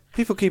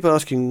People keep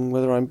asking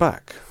whether I'm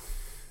back.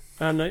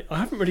 And I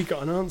haven't really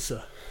got an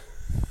answer.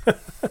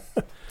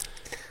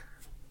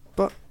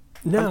 But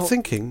now, I'm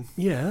thinking...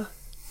 Yeah.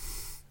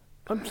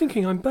 I'm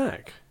thinking I'm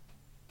back.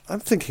 I'm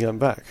thinking I'm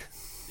back.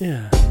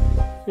 Yeah.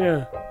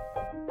 Yeah.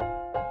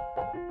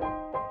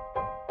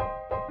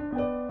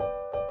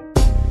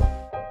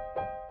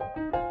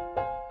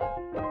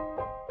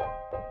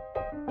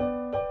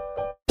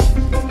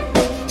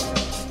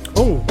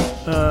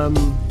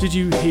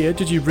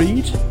 Did you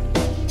read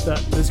that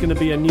there's going to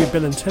be a new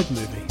Bill and Ted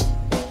movie?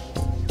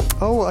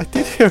 Oh, I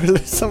did hear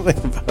something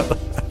about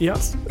that. Yeah.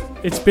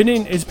 It's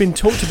been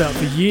talked about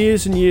for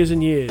years and years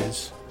and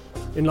years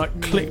in like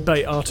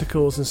clickbait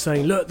articles and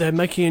saying, look, they're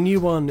making a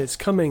new one, it's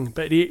coming.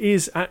 But it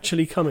is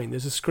actually coming.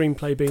 There's a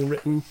screenplay being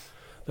written.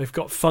 They've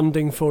got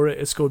funding for it.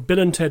 It's called Bill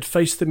and Ted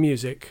Face the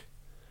Music.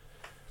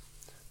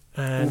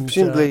 And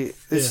presumably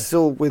it's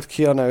still with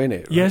Keanu in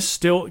it, right? Yes,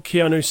 still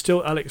Keanu,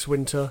 still Alex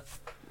Winter.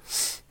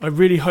 I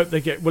really hope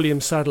they get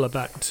William Sadler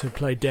back to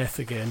play Death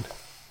again,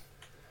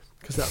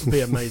 because that would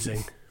be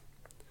amazing.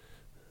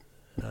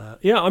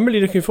 I'm really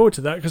looking forward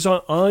to that, because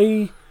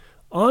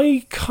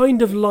I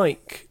kind of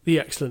like The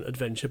Excellent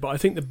Adventure, but I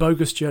think The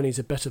Bogus Journey is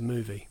a better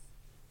movie.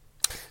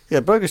 Yeah,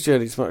 Bogus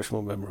Journey is much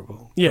more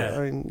memorable. Yeah. But,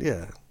 I mean,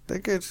 yeah, they're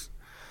good.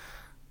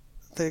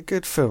 They're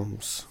good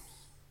films.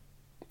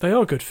 They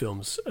are good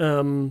films.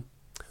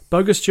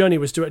 Bogus Journey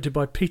was directed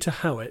by Peter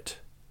Howitt,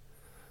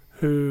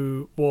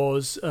 who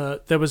was...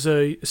 there was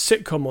a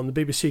sitcom on the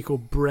BBC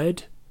called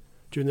Bread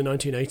during the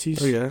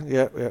 1980s. Oh,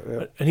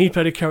 yeah. And he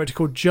played a character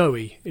called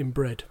Joey in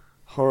Bread.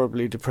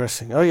 Horribly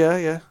depressing. Oh,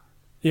 yeah.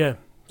 Yeah,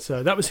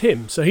 so that was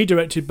him. So he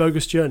directed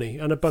Bogus Journey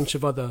and a bunch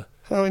of other...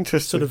 How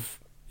interesting. Sort of...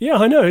 Yeah,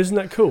 I know, isn't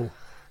that cool?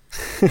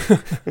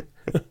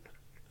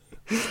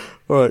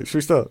 All right, should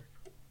we start?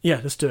 Yeah,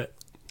 let's do it.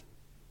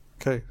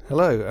 Okay,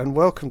 hello and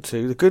welcome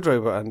to The Good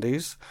Robot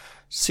Andes,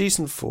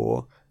 Season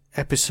 4,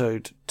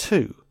 Episode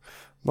 2.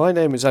 My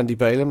name is Andy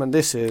Balaam and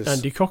this is...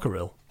 Andy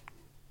Cockerill.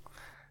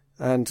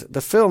 And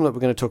the film that we're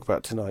going to talk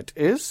about tonight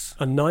is...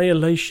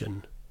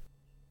 Annihilation.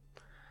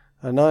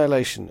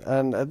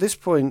 And at this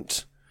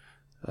point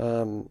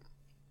in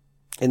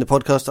the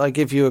podcast, I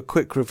give you a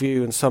quick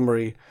review and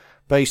summary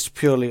based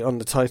purely on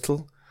the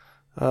title.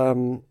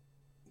 The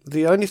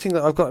only thing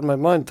that I've got in my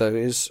mind, though,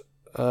 is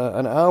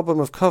an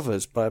album of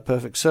covers by A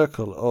Perfect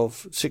Circle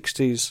of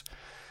 60s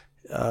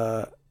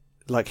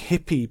like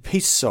hippie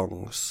peace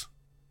songs.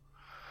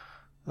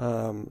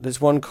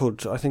 There's one called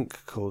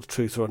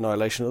Truth or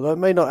Annihilation, although it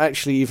may not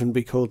actually even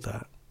be called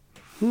that.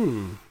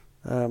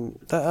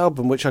 That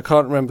album, which I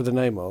can't remember the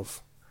name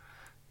of,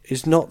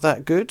 is not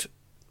that good,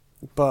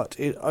 but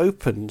it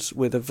opens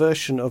with a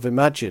version of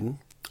Imagine.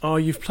 Oh,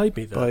 you've played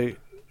me that.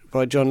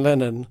 By John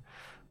Lennon,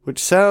 which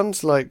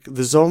sounds like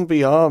the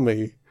zombie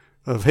army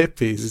of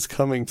hippies is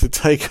coming to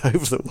take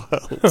over the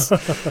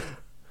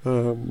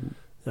world.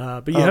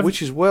 But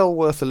which is well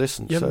worth a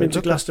listen. You haven't been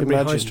to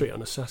Glastonbury High Street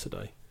on a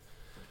Saturday.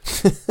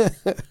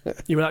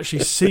 You will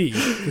actually see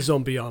the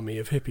zombie army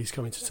of hippies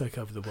coming to take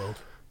over the world.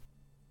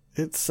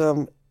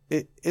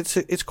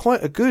 It's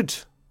quite a good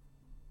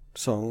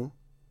song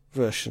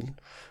version,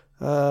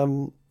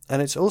 and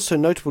it's also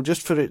notable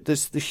just for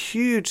there's the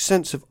huge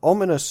sense of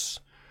ominous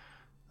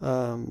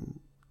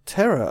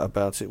terror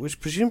about it,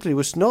 which presumably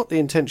was not the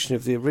intention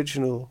of the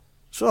original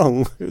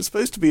song. It was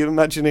supposed to be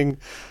imagining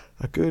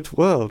a good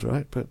world,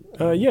 right? But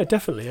yeah,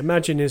 definitely.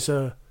 Imagine is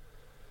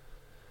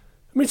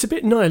it's a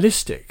bit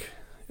nihilistic.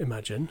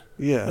 Imagine,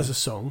 as a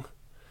song,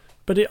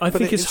 but I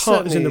think its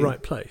heart is in the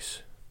right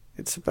place.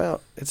 It's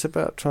about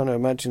trying to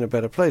imagine a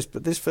better place,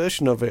 but this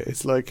version of it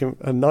is like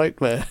a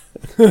nightmare,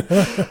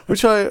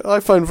 which I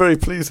find very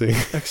pleasing.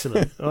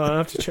 Excellent. I'll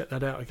have to check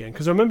that out again,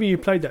 because I remember you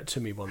played that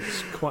to me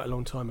once, quite a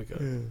long time ago.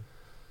 Yeah.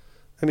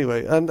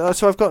 Anyway, and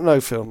so I've got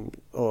no film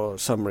or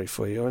summary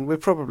for you, and we're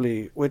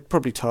probably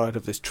tired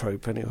of this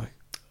trope anyway.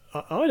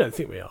 I don't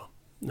think we are.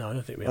 No, I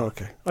don't think we are.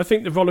 Okay. I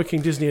think the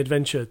rollicking Disney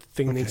adventure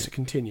thing needs to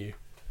continue.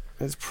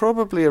 It's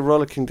probably a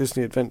rollicking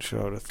Disney adventure,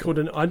 I would have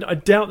thought. I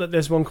doubt that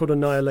there's one called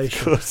Annihilation.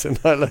 Of course,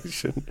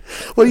 Annihilation.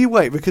 Well, you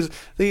wait, because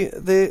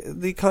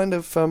the kind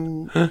of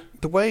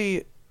the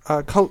way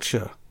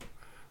culture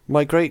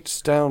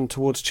migrates down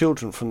towards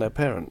children from their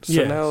parents.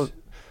 Yes. So now,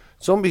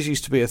 zombies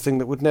used to be a thing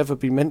that would never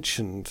be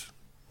mentioned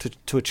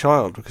to a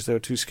child because they were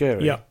too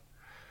scary. Yeah.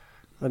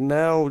 And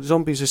now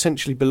zombies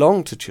essentially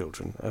belong to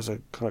children as a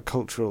kind of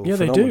cultural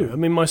phenomenon. They do. I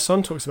mean, my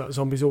son talks about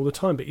zombies all the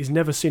time, but he's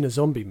never seen a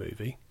zombie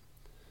movie.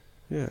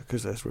 Yeah,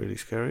 because that's really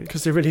scary.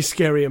 Because they're really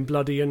scary and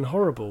bloody and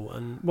horrible.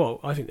 And,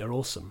 well, I think they're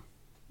awesome.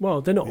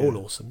 Well, they're not all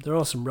awesome. There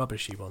are some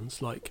rubbishy ones,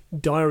 like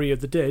Diary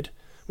of the Dead,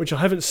 which I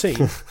haven't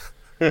seen.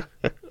 I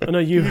know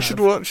you have.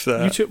 Should watch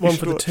that. You took one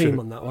for the team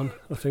on that one,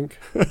 I think.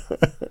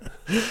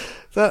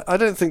 I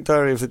don't think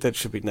Diary of the Dead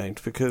should be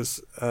named,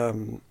 because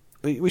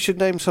we should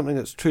name something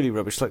that's truly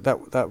rubbish, like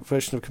that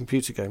version of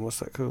computer game. What's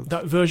that called?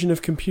 That version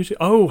of computer...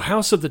 Oh,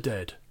 House of the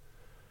Dead.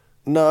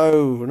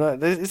 No.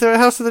 Is there a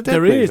House of the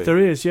Dead movie? There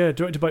is, yeah.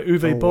 Directed by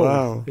Uwe Boll.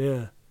 Wow.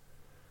 Yeah.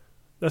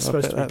 That's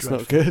supposed to be that's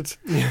dreadful. not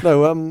good.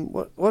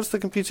 No, what's the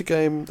computer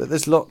game that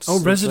there's lots? Oh,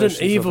 of Resident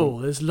versions of Evil.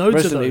 them? There's loads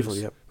Resident of those.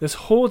 Evil, yep. There's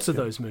hordes of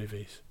those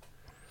movies.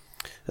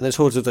 And there's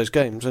hordes of those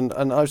games. And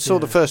I saw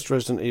the first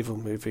Resident Evil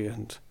movie,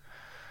 and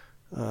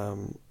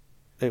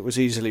it was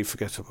easily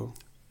forgettable.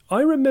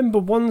 I remember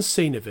one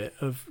scene of it,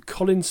 of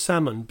Colin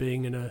Salmon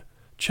being in a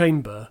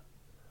chamber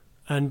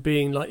and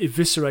being like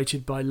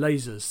eviscerated by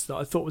lasers, that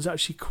I thought was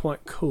actually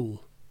quite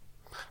cool.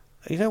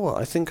 You know what?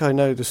 I think I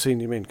know the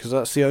scene you mean, because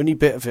that's the only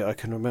bit of it I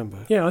can remember.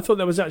 Yeah, I thought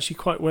that was actually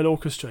quite well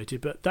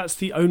orchestrated, but that's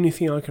the only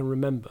thing I can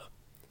remember.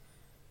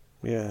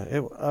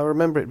 Yeah, I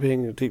remember it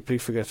being deeply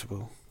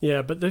forgettable.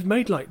 Yeah, but they've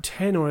made like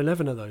 10 or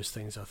 11 of those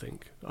things, I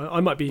think. I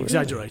might be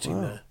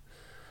exaggerating there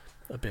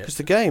a bit. Because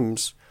the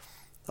games,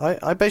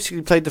 I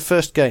basically played the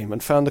first game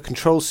and found the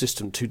control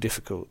system too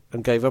difficult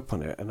and gave up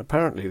on it, and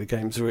apparently the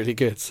games are really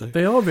good. So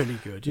they are really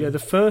good. Yeah, the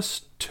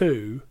first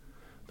two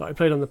that I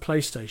played on the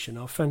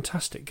PlayStation are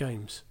fantastic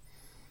games.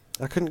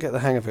 I couldn't get the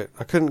hang of it.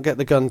 I couldn't get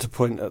the gun to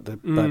point at the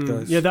bad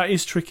guys. Yeah, that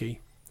is tricky.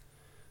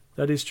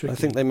 That is tricky. I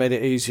think they made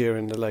it easier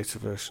in the later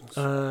versions.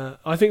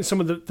 I think some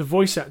of the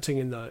voice acting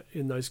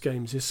in those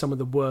games is some of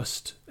the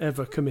worst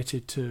ever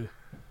committed to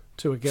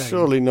a game.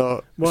 Surely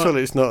not. Well,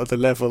 surely it's not at the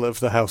level of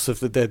the House of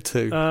the Dead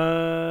 2.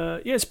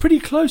 Yeah, it's pretty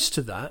close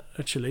to that,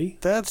 actually.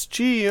 That's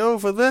G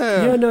over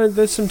there. Yeah, no,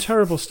 there's some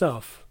terrible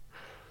stuff.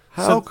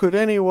 How could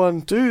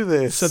anyone do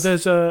this? So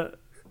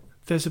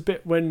there's a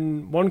bit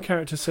when one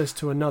character says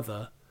to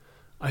another,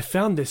 "I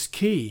found this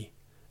key.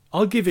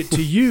 I'll give it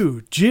to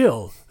you,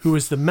 Jill, who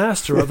is the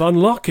master of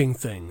unlocking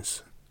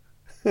things."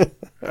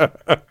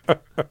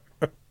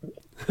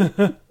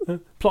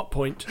 Plot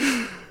point.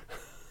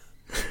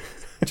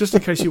 Just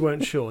in case you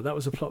weren't sure, that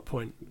was a plot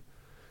point.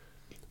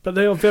 But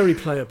they are very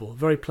playable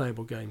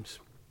games.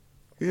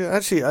 Yeah,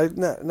 actually,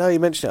 now you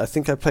mention it, I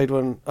think I played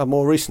a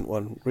more recent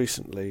one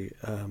recently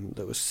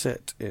that was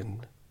set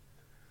in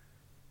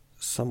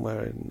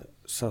somewhere in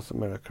South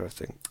America, I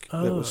think.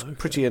 It was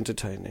pretty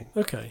entertaining.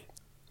 Okay,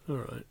 all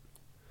right.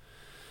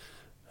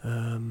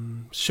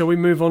 Shall we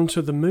move on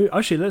to the movie?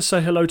 Actually, let's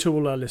say hello to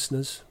all our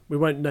listeners. We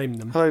won't name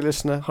them. Hello,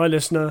 listener. Hi,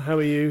 listener. How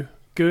are you?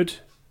 Good?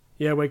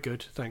 Yeah, we're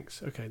good.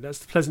 Thanks. Okay, that's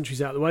the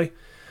pleasantries out of the way.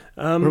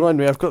 Remind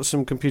me, I've got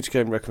some computer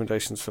game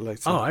recommendations for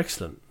later. Oh,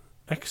 excellent.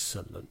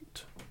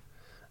 Excellent.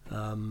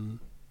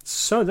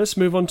 So let's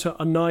move on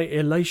to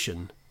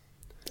Annihilation.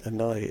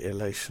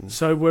 Annihilation.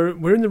 So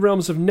we're in the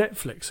realms of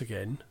Netflix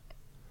again,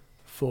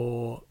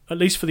 at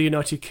least for the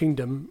United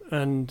Kingdom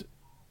and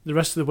the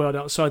rest of the world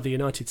outside the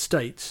United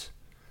States.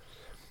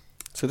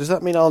 So does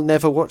that mean I'll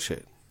never watch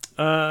it?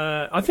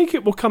 I think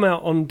it will come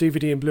out on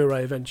DVD and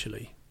Blu-ray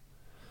eventually.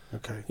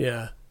 Okay.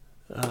 Yeah.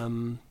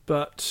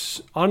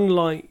 But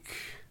unlike...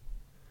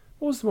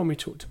 What was the one we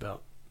talked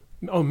about?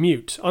 Oh,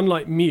 Mute.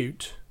 Unlike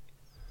Mute,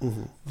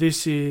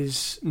 this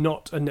is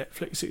not a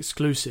Netflix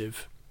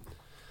exclusive.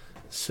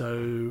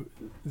 So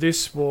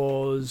this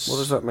was... What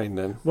does that mean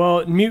then?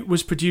 Well, Mute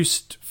was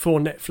produced for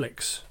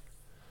Netflix.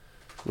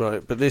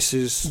 Right, but this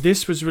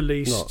was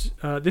released...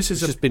 this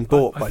has been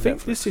bought by Netflix. I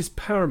think this is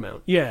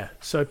Paramount. Yeah,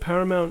 so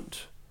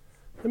Paramount...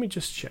 Let me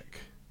just check.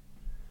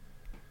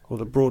 Well,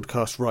 the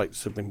broadcast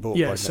rights have been bought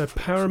by Netflix. Yeah, so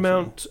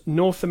Paramount,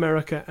 North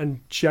America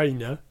and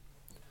China.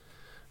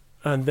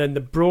 And then the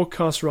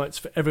broadcast rights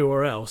for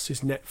everywhere else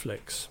is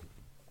Netflix.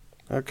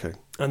 Okay.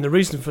 And the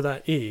reason for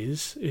that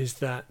is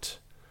that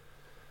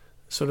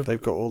sort of...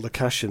 They've got all the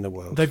cash in the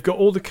world. They've got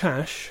all the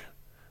cash.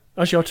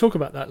 Actually, I'll talk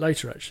about that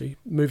later, actually.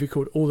 A movie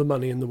called All the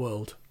Money in the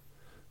World.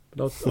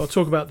 But I'll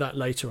talk about that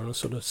later on a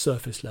sort of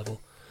surface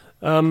level.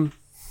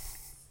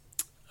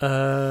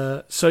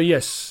 So,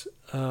 yes...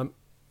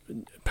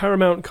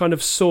 Paramount kind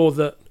of saw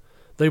that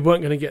they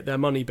weren't going to get their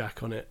money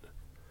back on it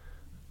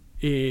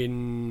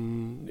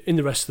in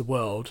the rest of the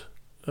world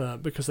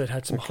because they'd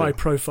had some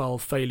high-profile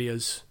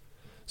failures,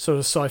 sort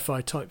of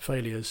sci-fi type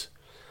failures.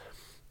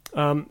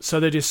 So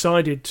they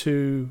decided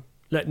to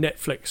let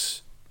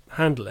Netflix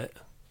handle it,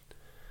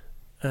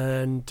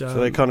 and so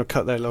they kind of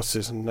cut their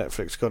losses, and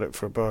Netflix got it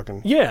for a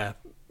bargain. Yeah,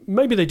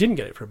 maybe they didn't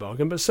get it for a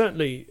bargain, but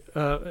certainly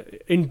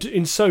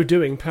in so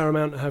doing,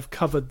 Paramount have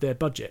covered their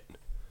budget.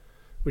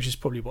 Which is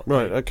probably what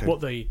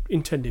they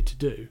intended to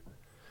do.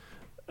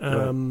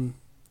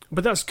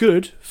 But that's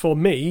good for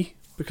me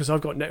because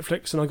I've got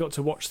Netflix and I got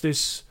to watch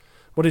this,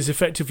 what is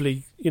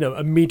effectively,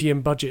 a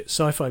medium budget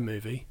sci-fi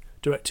movie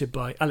directed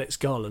by Alex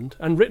Garland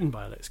and written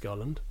by Alex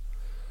Garland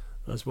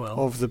as well.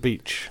 Of the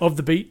Beach,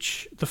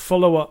 the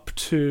follow-up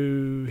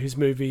to his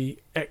movie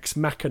Ex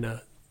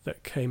Machina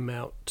that came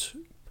out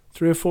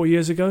 3 or 4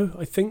 years ago,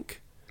 I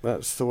think.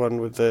 That's the one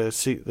with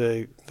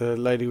the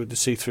lady with the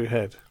see-through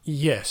head.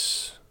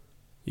 Yes.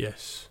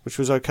 Which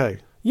was okay.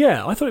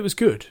 Yeah, I thought it was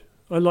good.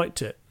 I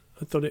liked it.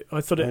 I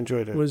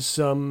enjoyed it. Was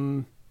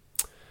I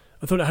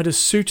thought it had a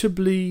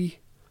suitably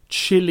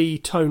chilly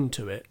tone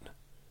to it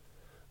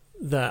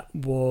that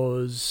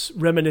was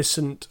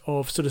reminiscent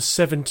of sort of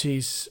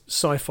 70s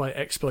sci-fi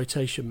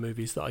exploitation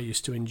movies that I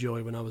used to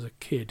enjoy when I was a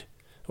kid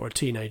or a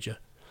teenager.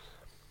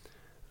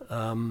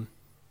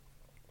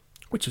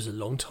 Which was a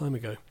long time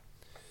ago.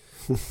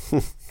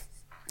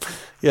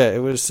 Yeah, it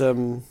was.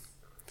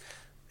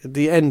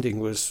 The ending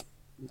was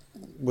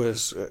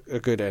a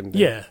good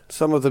ending. Yeah.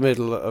 Some of the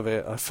middle of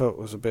it I felt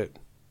was a bit.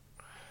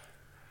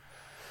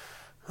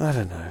 I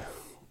don't know,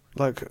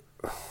 like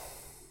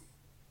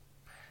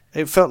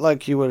it felt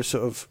like you were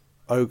sort of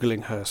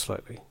ogling her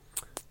slightly.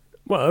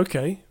 Well,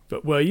 okay,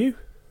 but were you?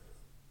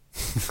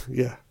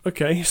 Yeah.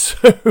 Okay,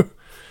 so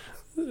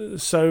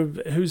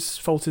whose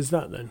fault is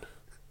that then?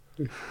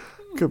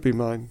 Could be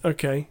mine.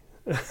 Okay.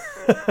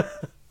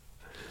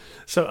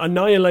 So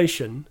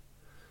Annihilation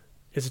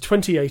is a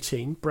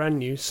 2018 brand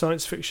new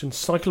science fiction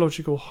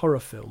psychological horror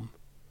film.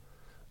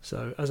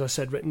 So, as I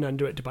said, written and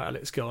directed by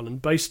Alex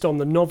Garland, based on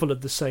the novel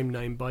of the same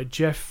name by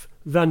Jeff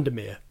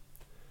Vandermeer.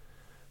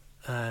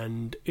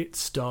 And it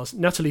stars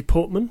Natalie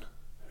Portman,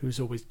 who's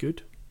always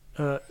good.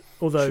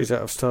 Although she's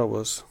out of Star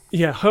Wars.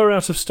 Yeah, her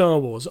out of Star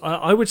Wars.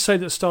 I would say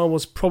that Star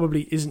Wars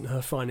probably isn't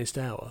her finest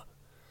hour.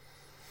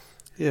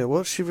 Yeah,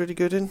 what's she really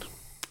good in?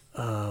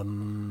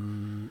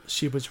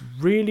 She was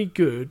really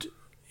good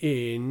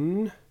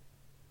in...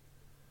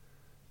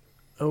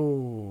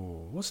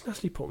 Oh, what's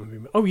Natalie Portman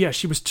been? Oh, yeah,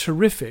 she was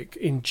terrific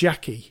in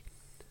Jackie,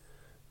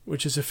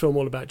 which is a film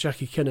all about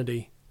Jackie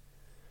Kennedy.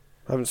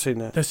 I haven't seen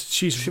that.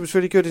 She was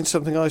really good in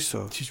something I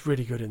saw. She's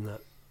really good in that.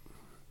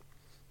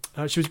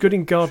 She was good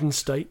in Garden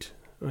State.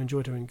 I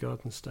enjoyed her in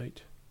Garden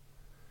State.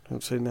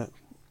 Haven't seen that.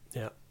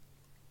 Yeah.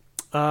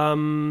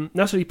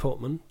 Natalie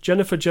Portman,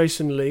 Jennifer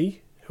Jason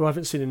Leigh, who I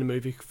haven't seen in a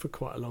movie for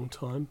quite a long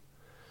time.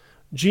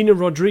 Gina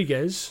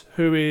Rodriguez,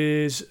 who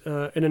is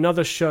in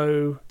another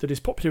show that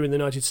is popular in the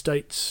United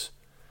States,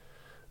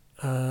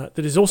 that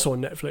is also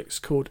on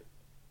Netflix, called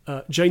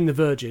Jane the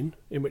Virgin,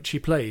 in which she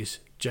plays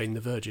Jane the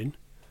Virgin.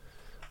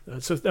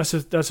 So that's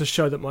a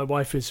show that my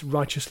wife is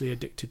righteously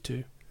addicted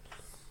to.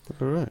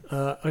 All right.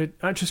 An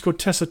actress called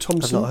Tessa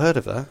Thompson. I've not heard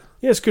of that.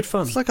 Yeah, it's good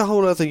fun. It's like a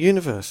whole other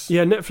universe.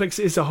 Yeah, Netflix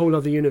is a whole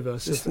other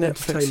universe. It's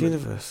Netflix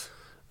universe.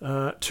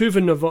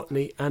 Tuva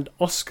Novotny and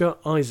Oscar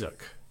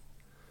Isaac,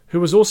 who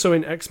was also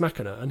in Ex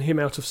Machina and him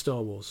out of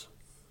Star Wars.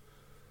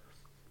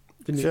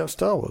 Is he out of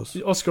Star Wars?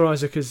 Oscar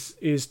Isaac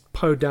is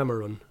Poe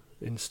Dameron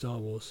in Star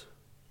Wars.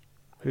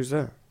 Who's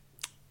that?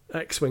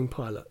 X-Wing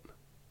pilot.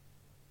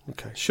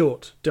 Okay.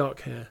 Short,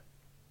 dark hair.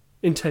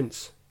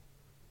 Intense.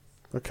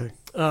 Okay.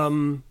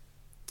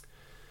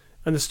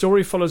 And the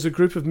story follows a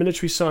group of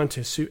military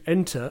scientists who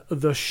enter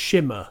the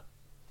Shimmer.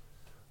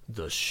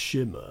 The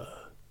Shimmer.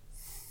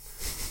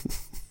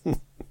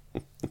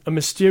 A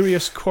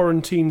mysterious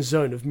quarantine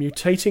zone of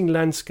mutating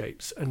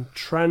landscapes and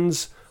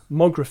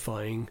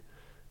transmogrifying...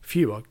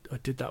 Phew, I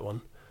did that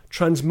one.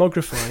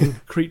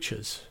 Transmogrifying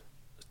creatures.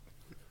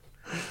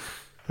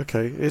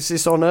 Okay. Is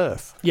this on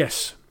Earth?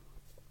 Yes.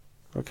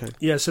 Okay.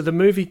 Yeah, so the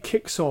movie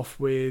kicks off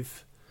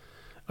with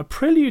a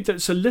prelude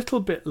that's a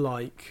little bit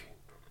like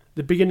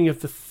the beginning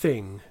of The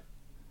Thing.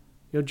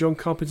 You know, John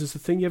Carpenter's The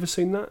Thing. You ever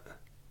seen that?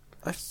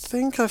 I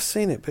think I've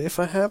seen it, but if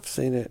I have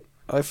seen it,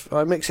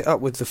 I mix it up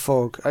with The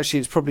Fog. Actually,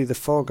 it's probably The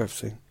Fog I've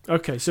seen.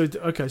 Okay, so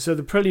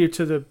the prelude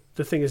to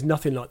the Thing is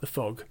nothing like The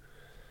Fog.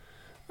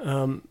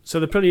 So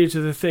the prelude to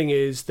The Thing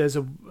is there's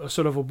a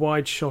sort of a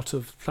wide shot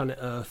of planet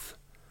Earth,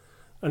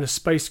 and a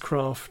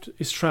spacecraft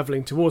is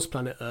travelling towards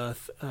planet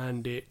Earth,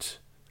 and it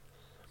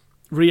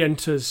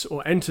re-enters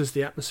or enters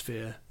the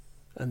atmosphere,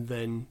 and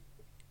then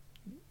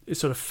it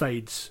sort of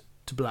fades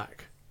to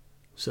black.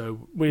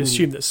 So we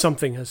assume that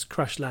something has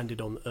crash landed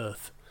on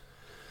Earth.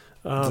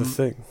 The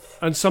Thing.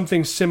 And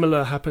something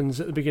similar happens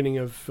at the beginning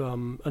of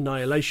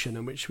Annihilation,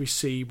 in which we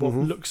see what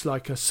looks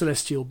like a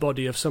celestial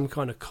body of some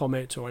kind of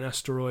comet or an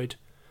asteroid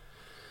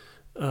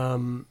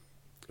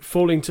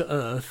falling to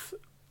Earth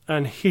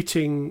and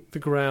hitting the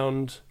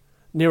ground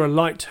near a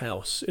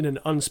lighthouse in an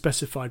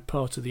unspecified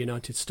part of the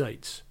United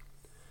States,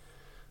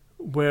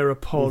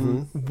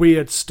 whereupon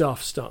weird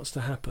stuff starts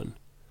to happen.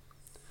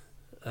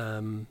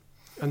 And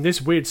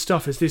this weird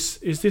stuff is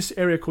this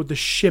area called the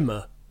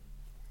Shimmer.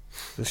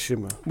 The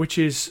Shimmer. Which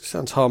is...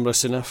 Sounds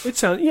harmless enough. It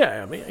sounds...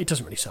 Yeah, I mean, it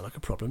doesn't really sound like a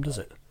problem, does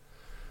it?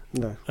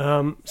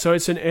 No. So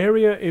it's an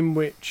area in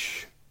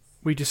which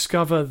we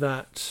discover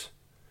that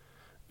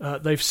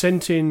they've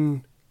sent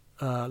in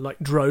like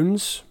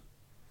drones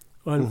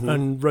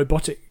and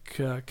robotic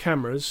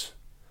cameras,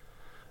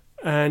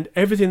 and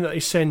everything that they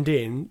send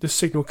in, the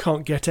signal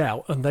can't get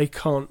out, and they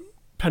can't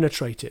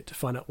penetrate it to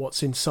find out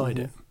what's inside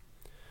it.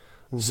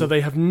 So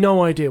they have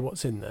no idea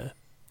what's in there.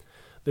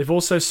 They've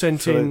also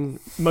sent in,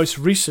 most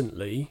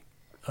recently,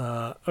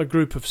 a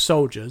group of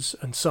soldiers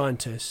and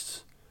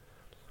scientists,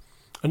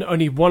 and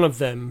only one of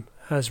them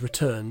has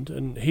returned,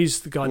 and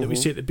he's the guy that we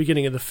see at the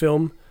beginning of the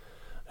film,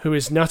 who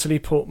is Natalie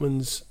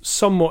Portman's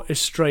somewhat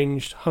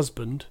estranged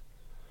husband,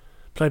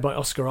 played by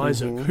Oscar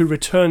Isaac, who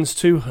returns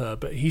to her,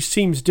 but he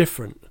seems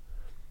different.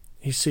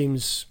 He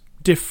seems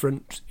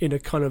different in a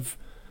kind of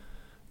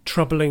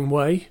troubling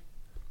way,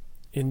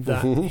 in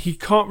that he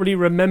can't really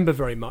remember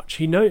very much.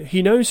 He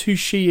knows who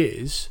she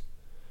is,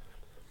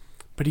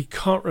 but he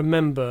can't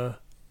remember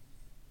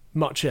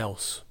much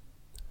else.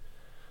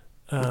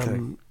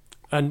 And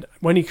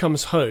when he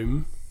comes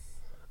home,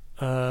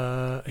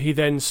 he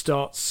then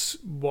starts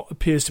what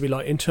appears to be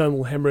like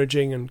internal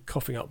hemorrhaging and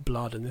coughing up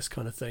blood and this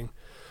kind of thing.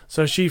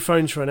 So she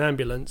phones for an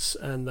ambulance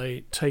and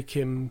they take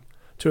him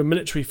to a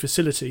military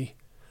facility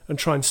and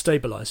try and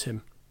stabilise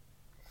him.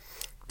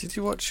 Did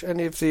you watch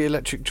any of the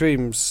Electric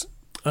Dreams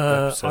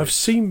episodes? I've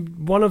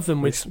seen one of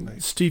them recently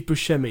with Steve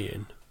Buscemi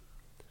in.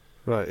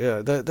 Right,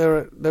 yeah.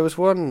 There was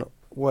one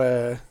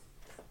where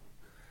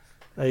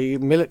a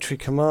military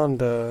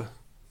commander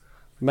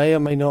may or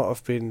may not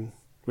have been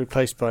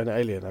replaced by an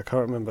alien. I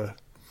can't remember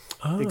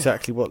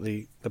exactly what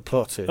the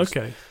plot is.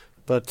 Okay.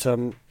 But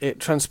it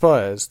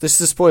transpires. This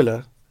is a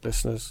spoiler,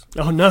 listeners.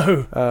 Oh,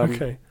 no.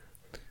 Okay.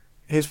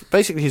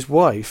 His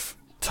wife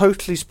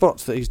totally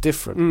spots that he's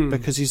different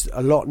because he's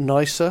a lot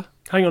nicer.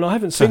 Hang on, I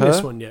haven't seen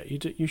this one yet.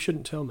 You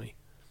shouldn't tell me.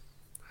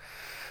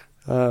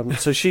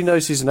 So she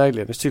knows he's an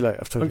alien. It's too late.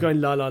 I've told you. I'm going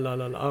la la la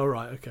la la. Oh,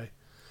 right, okay.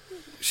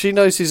 She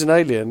knows he's an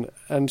alien,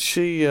 and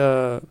she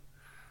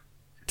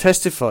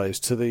testifies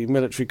to the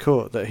military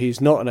court that he's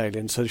not an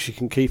alien, so she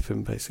can keep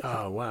him. Basically.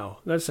 Oh wow,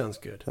 that sounds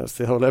good. That's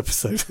the whole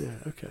episode. Yeah.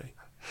 Okay.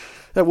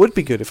 That would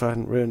be good if I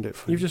hadn't ruined it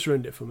for you. You've just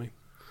ruined it for me.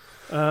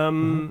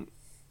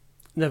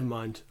 Never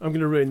mind. I'm going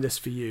to ruin this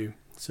for you.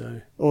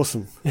 So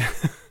awesome.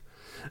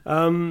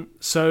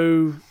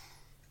 So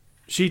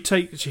he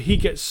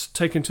gets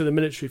taken to the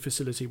military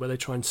facility where they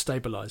try and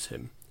stabilise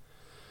him,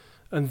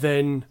 and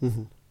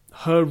then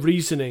her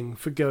reasoning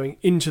for going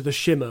into the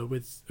Shimmer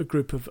with a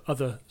group of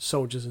other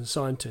soldiers and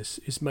scientists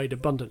is made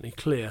abundantly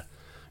clear.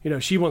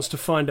 She wants to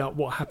find out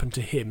what happened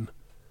to him,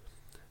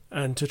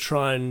 and to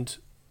try and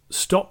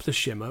stop the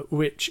Shimmer,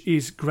 which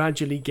is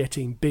gradually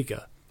getting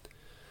bigger.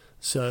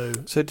 So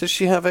does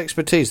she have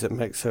expertise that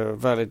makes her a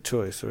valid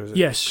choice, or is it?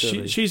 Yes,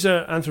 she's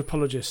an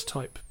anthropologist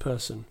type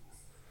person.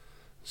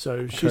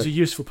 So she's a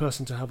useful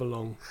person to have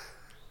along.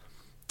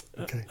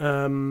 Okay.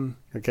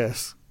 I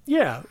guess.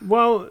 Yeah.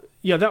 Well,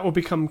 yeah, that will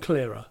become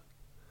clearer.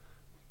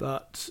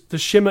 But the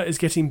Shimmer is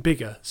getting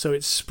bigger, so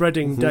it's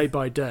spreading day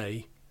by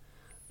day,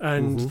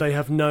 and they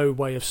have no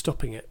way of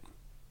stopping it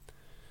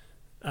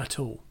at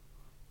all.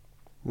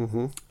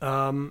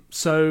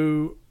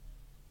 So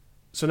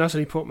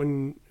Natalie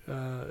Portman,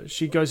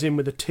 she goes in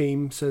with a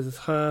team. So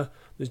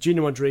there's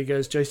Gina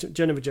Rodriguez,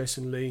 Jennifer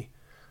Jason Leigh,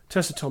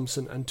 Tessa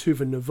Thompson, and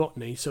Tuva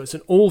Novotny. So it's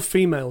an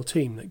all-female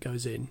team that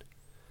goes in.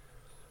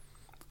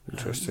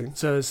 Interesting.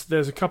 So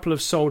there's a couple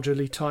of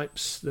soldierly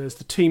types. There's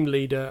the team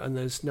leader, and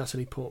there's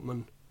Natalie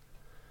Portman,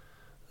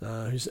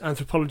 who's an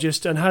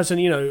anthropologist and has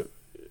you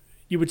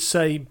would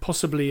say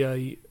possibly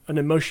an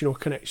emotional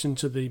connection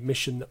to the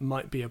mission that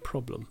might be a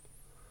problem.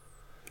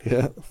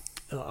 Yeah.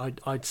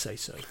 I'd say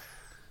so.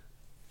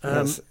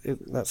 That's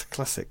a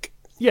classic.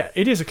 Yeah,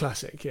 it is a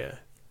classic, yeah.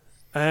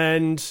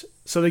 And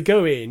so they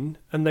go in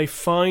and they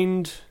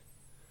find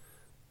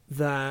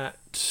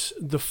that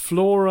the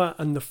flora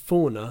and the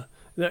fauna,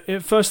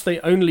 at first they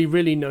only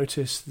really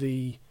notice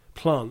the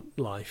plant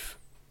life,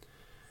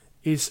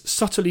 is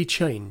subtly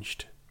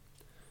changed.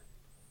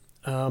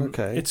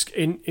 Okay. It's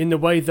in the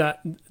way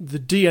that the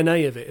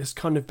DNA of it has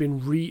kind of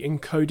been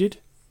re-encoded.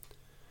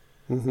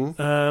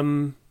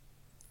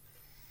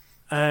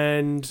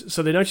 And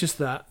so they notice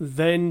that.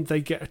 Then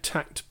they get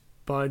attacked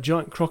by a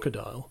giant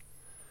crocodile,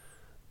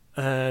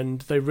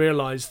 and they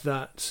realise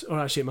that, or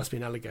actually it must be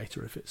an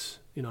alligator if it's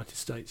United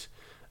States.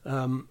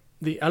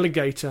 The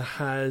alligator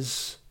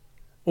has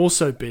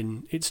also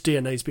its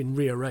DNA's been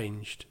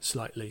rearranged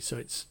slightly, so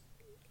it's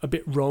a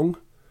bit wrong,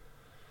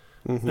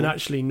 and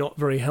actually not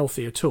very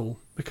healthy at all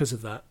because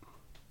of that.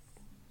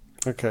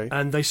 Okay.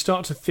 And they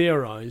start to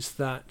theorise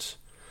that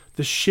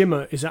the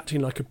Shimmer is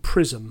acting like a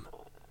prism.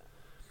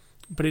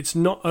 But it's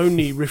not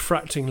only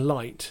refracting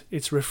light,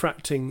 it's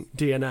refracting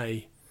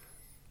DNA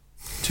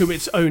to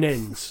its own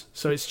ends.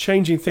 So it's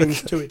changing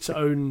things to its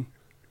own...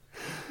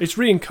 It's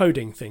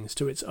re-encoding things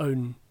to its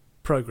own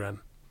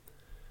program.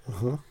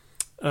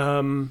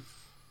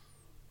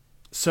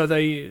 So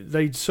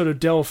they sort of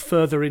delve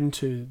further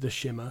into the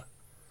Shimmer.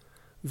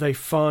 They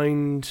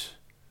find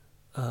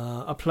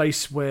a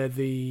place where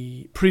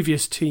the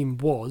previous team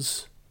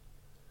was,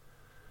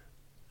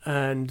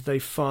 and they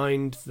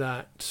find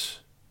that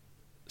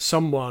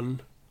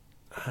someone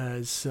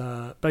has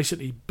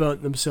basically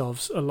burnt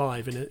themselves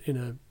alive in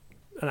an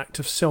act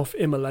of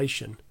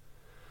self-immolation,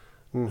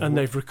 and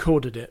they've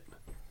recorded it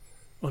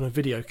on a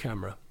video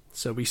camera.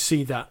 So we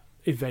see that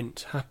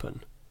event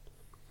happen,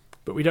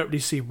 but we don't really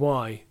see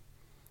why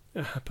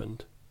it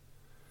happened.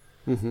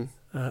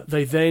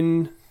 They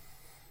then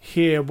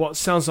hear what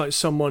sounds like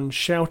someone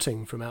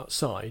shouting from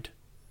outside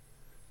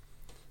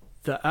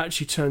that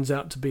actually turns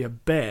out to be a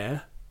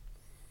bear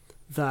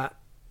that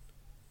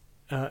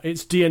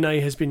its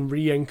DNA has been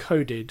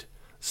re-encoded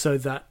so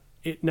that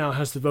it now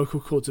has the vocal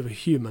cords of a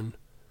human,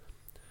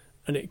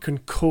 and it can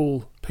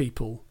call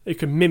people. It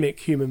can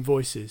mimic human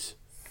voices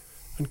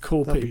and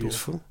call That'd people. Be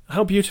useful.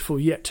 How beautiful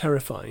yet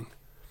terrifying.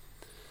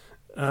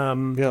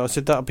 Yeah, I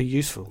said that'd be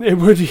useful. It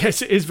would.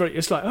 Yes, it is very.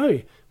 It's like,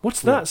 oh,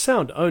 what's that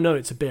sound? Oh no,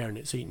 it's a bear and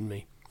it's eaten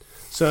me.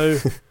 So,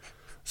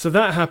 so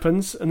that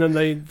happens, and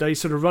then they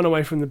sort of run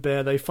away from the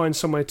bear. They find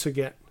somewhere to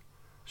get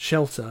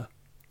shelter.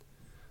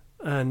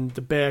 and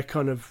the bear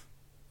kind of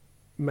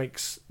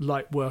makes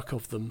light work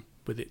of them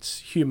with its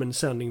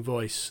human-sounding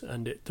voice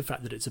and the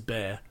fact that it's a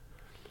bear.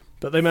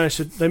 But they managed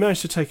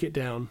to take it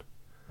down,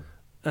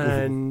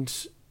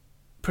 and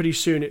pretty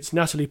soon it's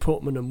Natalie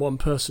Portman and one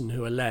person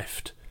who are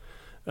left,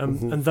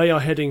 and they are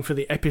heading for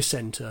the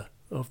epicenter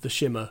of the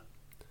shimmer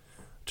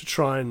to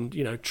try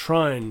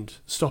and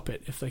stop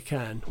it if they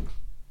can.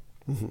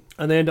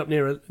 And they end up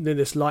near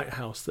this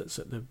lighthouse that's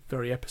at the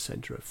very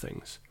epicenter of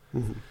things.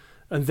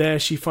 And there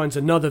she finds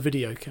another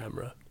video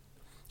camera.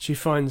 She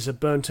finds a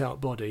burnt-out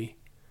body,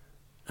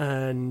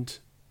 and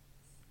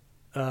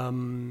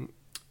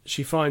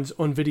she finds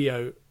on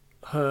video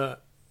her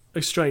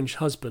estranged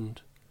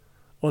husband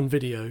on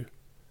video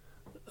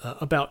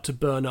about to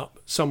burn up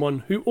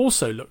someone who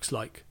also looks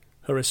like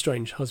her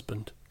estranged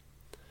husband.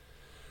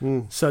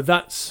 So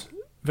that's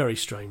very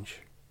strange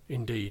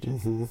indeed.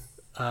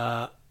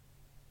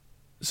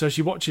 So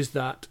she watches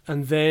that,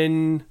 and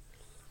then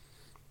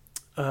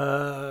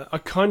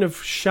a kind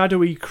of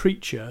shadowy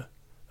creature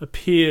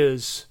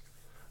appears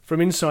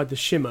from inside the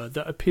shimmer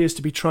that appears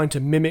to be trying to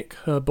mimic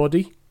her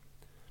body.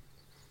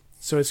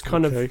 So it's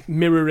kind of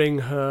mirroring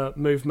her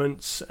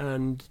movements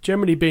and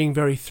generally being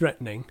very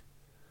threatening.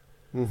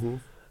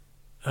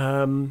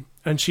 And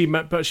she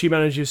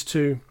manages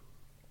to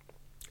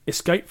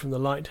escape from the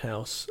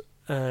lighthouse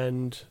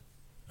and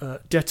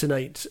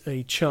detonate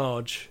a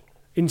charge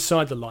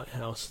inside the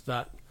lighthouse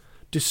that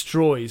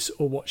destroys,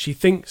 or what she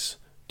thinks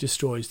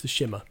destroys, the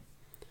shimmer.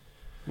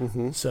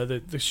 So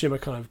the shimmer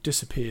kind of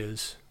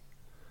disappears.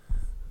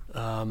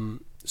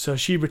 So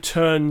she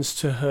returns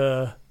to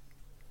her.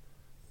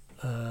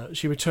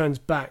 She returns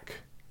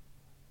back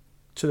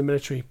to the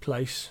military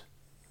place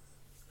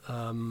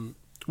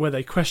where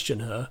they question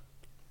her,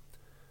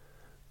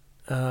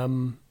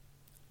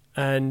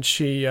 and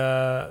she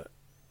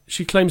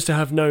claims to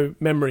have no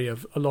memory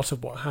of a lot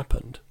of what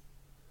happened.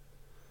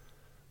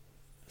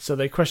 So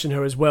they question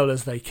her as well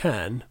as they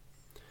can.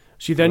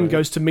 She then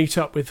goes to meet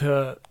up with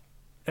her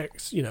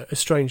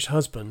estranged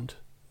husband,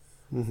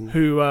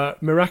 who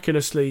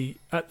miraculously,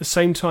 at the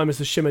same time as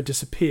the shimmer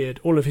disappeared,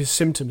 all of his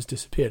symptoms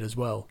disappeared as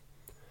well.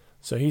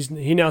 So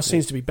he now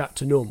seems to be back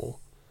to normal.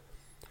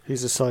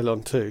 He's a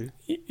Cylon too.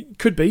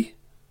 Could be.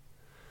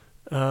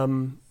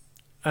 And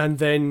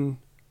then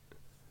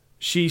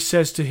she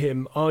says to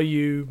him, "Are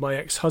you my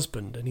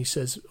ex-husband?" And he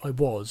says, "I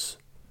was,"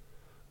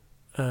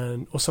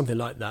 or something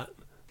like that.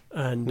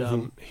 And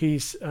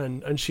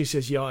and she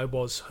says, "Yeah, I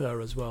was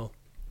her as well."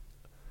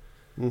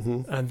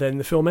 And then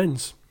the film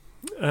ends,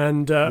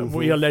 and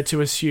we are led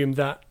to assume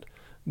that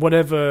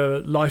whatever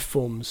life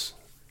forms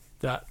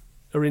that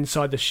are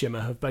inside the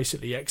shimmer have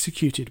basically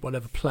executed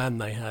whatever plan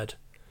they had,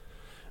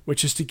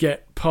 which is to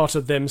get part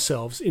of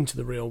themselves into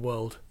the real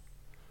world,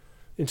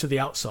 into the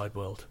outside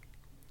world.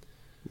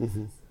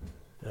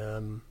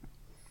 And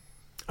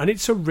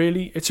it's a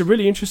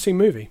really interesting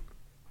movie.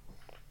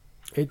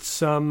 It's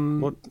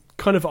kind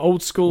of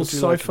old school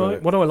sci-fi.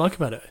 What do I like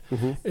about it?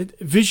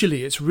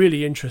 Visually, it's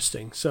really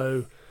interesting.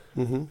 So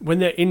when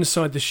they're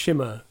inside the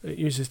shimmer, it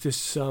uses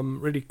this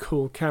really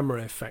cool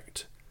camera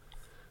effect.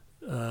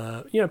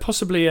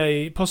 Possibly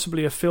a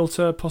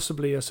filter,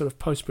 possibly a sort of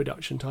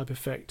post-production type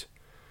effect,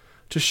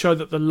 to show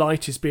that the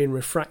light is being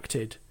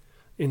refracted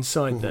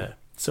inside there.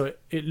 So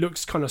it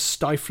looks kind of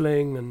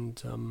stifling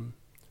and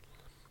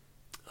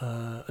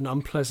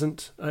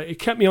unpleasant. It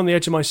kept me on the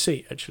edge of my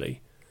seat,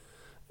 actually,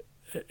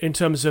 in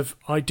terms of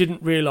I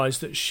didn't realise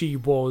that she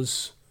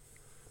was,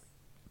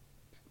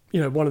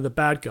 one of the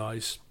bad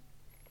guys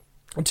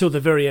until the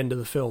very end of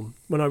the film,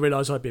 when I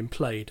realised I'd been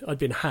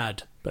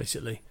had,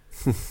 basically.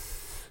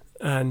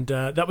 And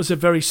that was a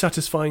very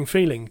satisfying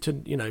feeling to,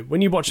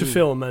 when you watch a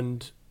film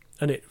and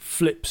it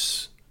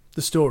flips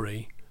the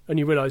story and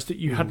you realise that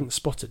you hadn't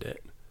spotted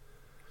it.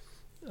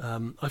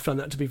 I found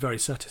that to be very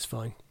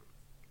satisfying.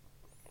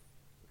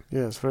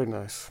 Yeah, it's very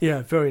nice.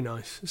 Yeah, very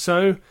nice.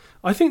 So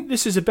I think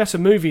this is a better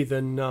movie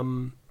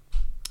than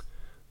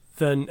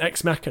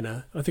Ex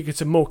Machina. I think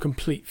it's a more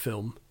complete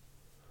film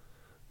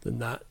than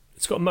that.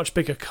 It's got a much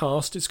bigger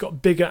cast. It's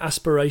got bigger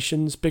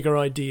aspirations, bigger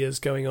ideas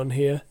going on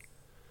here.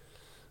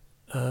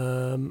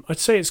 I'd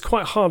say it's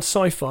quite hard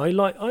sci-fi.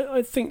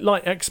 I think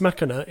like Ex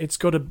Machina, it's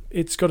got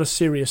a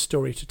serious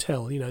story to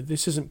tell.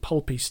 This isn't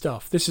pulpy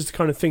stuff. This is the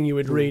kind of thing you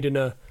would read in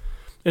a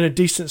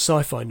decent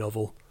sci-fi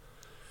novel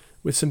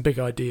with some big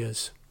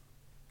ideas.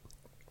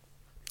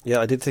 Yeah,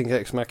 I did think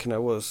Ex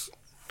Machina was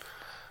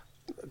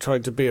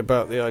trying to be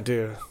about the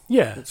idea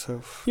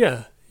itself.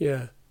 Yeah.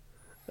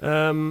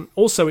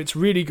 Also, it's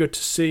really good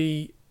to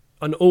see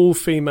an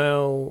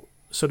all-female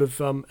sort of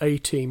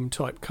A-team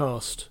type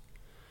cast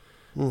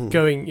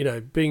going,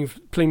 being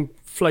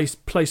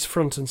placed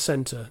front and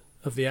centre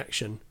of the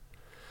action,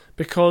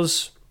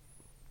 because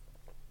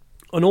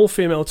an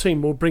all-female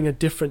team will bring a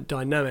different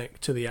dynamic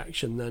to the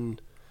action than,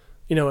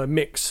 a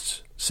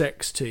mixed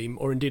sex team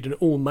or indeed an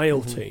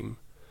all-male team.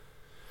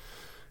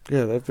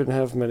 Yeah, they've been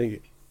have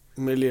many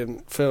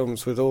million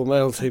films with all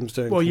male teams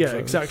doing. Well, yeah,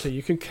 exactly.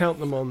 You can count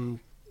them on,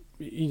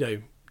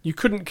 you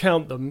couldn't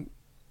count them.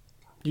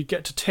 You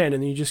get to 10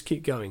 and then you just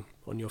keep going.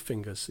 on your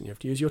fingers, and you have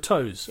to use your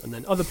toes, and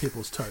then other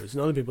people's toes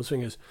and other people's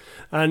fingers,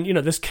 and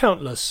there's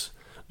countless.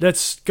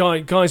 That's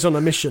guys on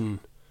a mission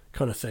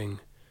kind of thing.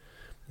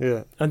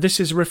 Yeah. And this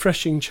is a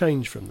refreshing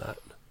change from that,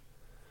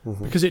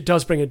 because it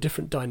does bring a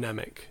different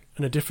dynamic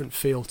and a different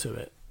feel to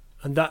it,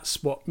 and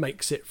that's what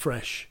makes it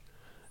fresh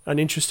and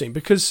interesting.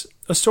 Because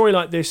a story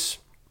like this,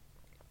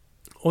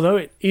 although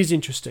it is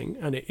interesting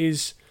and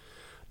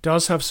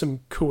does have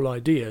some cool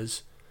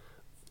ideas,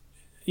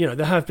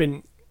 there have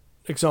been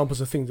examples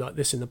of things like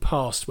this in the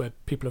past where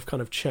people have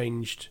kind of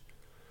changed,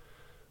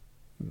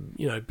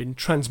 been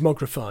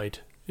transmogrified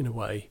in a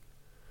way,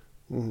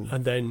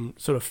 and then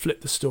sort of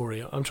flipped the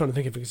story. I'm trying to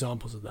think of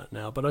examples of that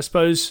now, but I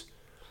suppose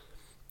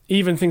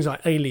even things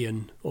like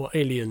Alien or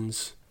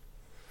Aliens.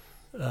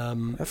 I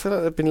feel like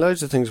there have been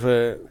loads of things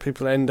where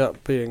people end up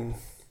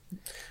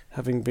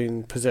having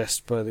been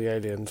possessed by the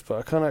aliens, but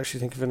I can't actually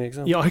think of any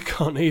examples. Yeah, I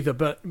can't either,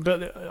 but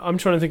I'm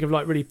trying to think of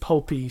like really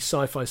pulpy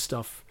sci-fi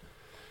stuff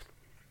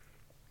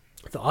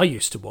that I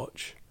used to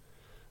watch,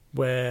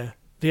 where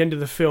the end of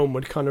the film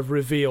would kind of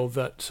reveal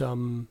that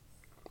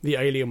the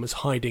alien was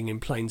hiding in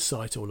plain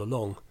sight all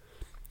along.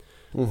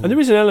 And there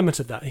is an element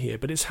of that here,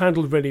 but it's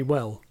handled really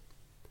well.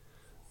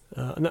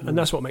 And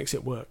that's what makes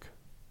it work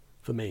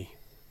for me.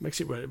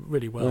 Makes it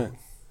really well. Right.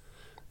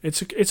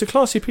 It's a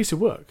classy piece of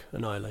work,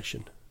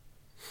 Annihilation.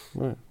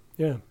 Right.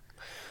 Yeah.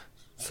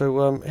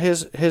 So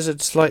here's a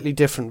slightly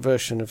different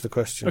version of the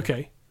question.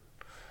 Okay.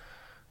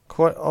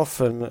 Quite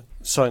often,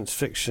 science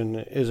fiction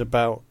is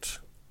about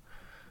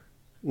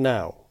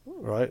now,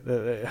 right?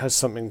 It has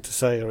something to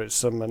say, or it's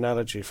some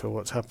analogy for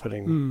what's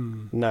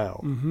happening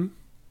now. Mm-hmm.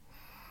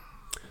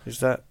 Is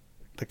that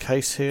the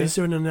case here? Is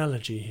there an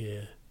analogy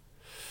here?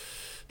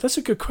 That's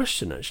a good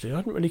question, actually. I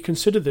hadn't really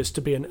considered this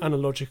to be an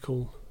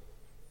analogical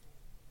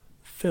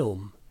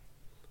film.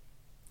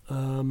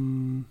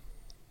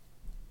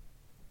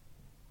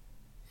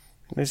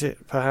 Is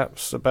it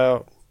perhaps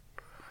about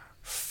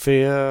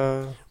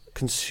fear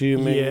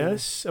consuming?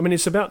 Yes. I mean,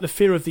 it's about the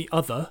fear of the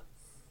other.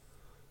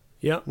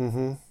 Yeah.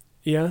 Mm-hmm.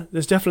 Yeah.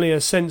 There's definitely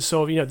a sense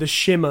of, the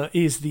shimmer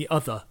is the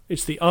other.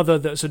 It's the other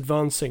that's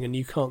advancing and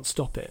you can't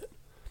stop it.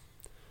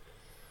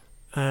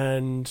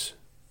 And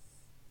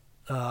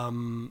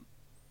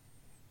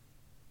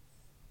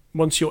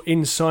once you're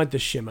inside the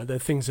shimmer, the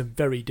things are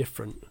very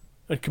different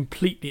and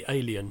completely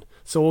alien.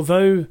 So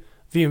although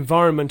the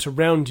environment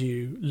around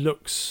you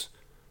looks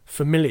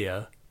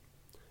familiar,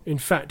 in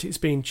fact it's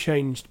being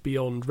changed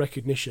beyond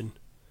recognition,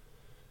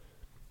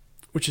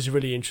 which is a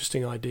really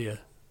interesting idea.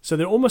 So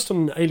they're almost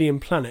on an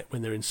alien planet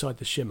when they're inside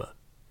the shimmer,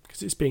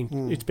 because it's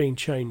being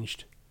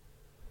changed.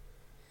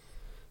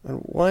 And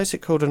why is it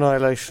called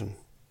Annihilation?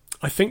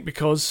 I think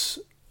because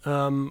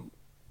the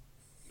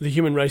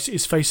human race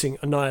is facing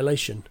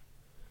annihilation.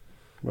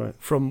 Right.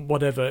 From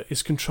whatever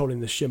is controlling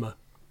the shimmer,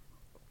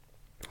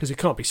 because it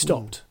can't be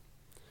stopped.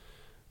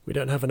 We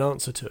don't have an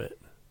answer to it.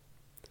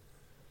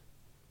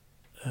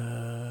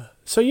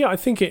 So yeah, I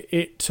think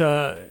it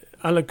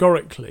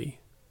allegorically,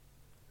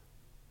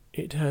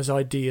 it has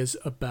ideas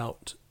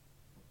about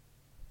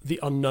the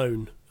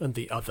unknown and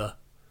the other,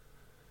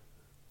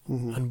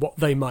 and what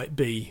they might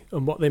be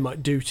and what they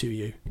might do to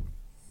you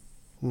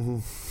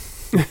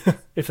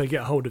if they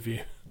get a hold of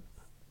you.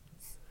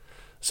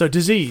 So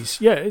disease,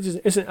 yeah,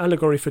 it's an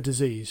allegory for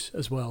disease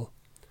as well.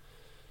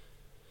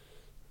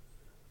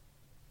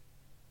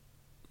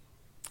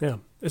 Yeah,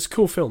 it's a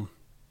cool film.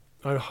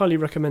 I highly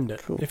recommend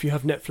it. Cool. If you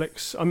have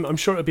Netflix. I'm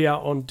sure it'll be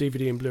out on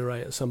DVD and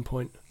Blu-ray at some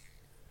point.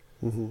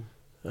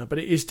 But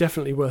it is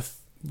definitely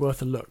worth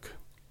a look.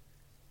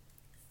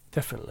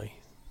 Definitely.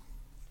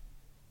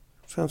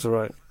 Sounds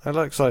alright. I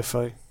like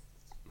sci-fi.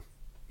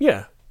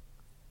 Yeah.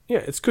 Yeah,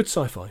 it's good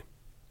sci-fi.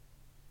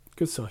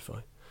 Good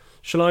sci-fi.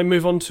 Shall I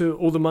move on to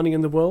All the Money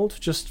in the World?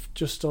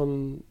 Just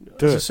on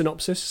as a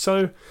synopsis.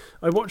 So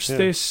I watched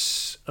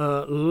this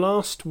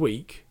last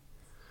week.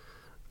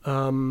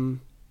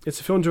 It's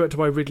a film directed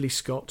by Ridley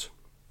Scott,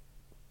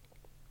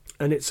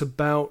 and it's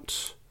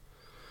about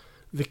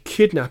the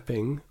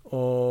kidnapping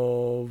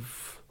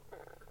of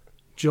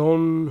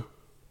John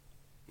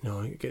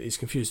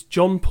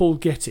Paul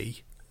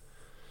Getty,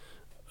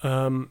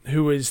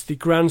 who is the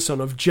grandson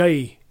of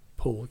J.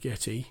 Paul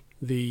Getty,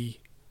 the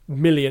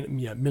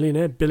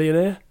billionaire,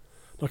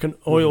 like an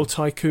oil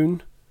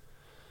tycoon.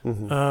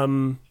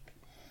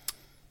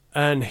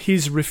 And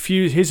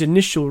his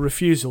initial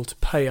refusal to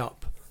pay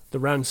up the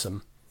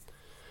ransom,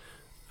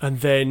 and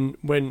then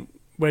when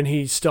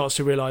he starts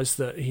to realise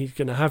that he's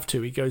going to have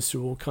to, he goes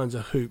through all kinds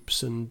of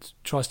hoops and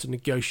tries to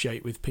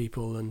negotiate with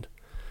people. And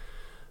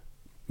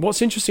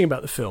what's interesting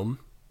about the film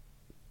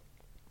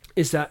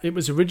is that it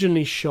was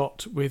originally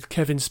shot with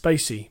Kevin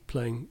Spacey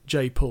playing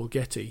J. Paul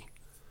Getty,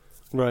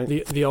 right,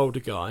 the older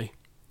guy.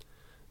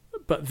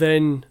 But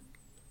then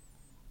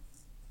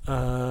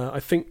I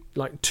think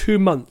like 2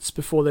 months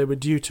before they were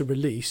due to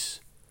release,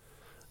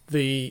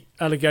 the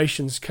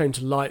allegations came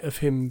to light of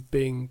him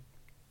being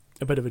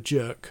a bit of a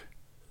jerk.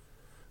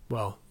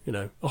 Well,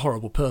 a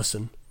horrible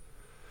person.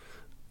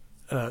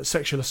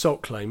 Sexual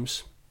assault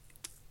claims.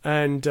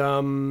 And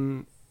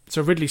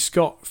So Ridley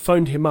Scott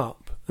phoned him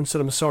up and said,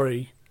 "I'm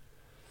sorry,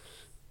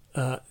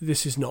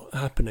 this is not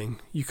happening.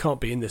 You can't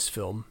be in this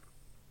film."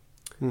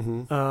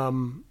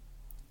 Mm-hmm.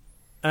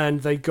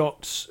 And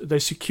they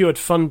secured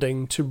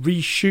funding to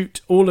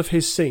reshoot all of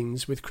his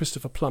scenes with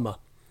Christopher Plummer.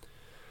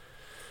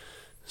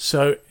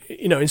 So,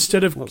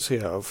 instead of... What's he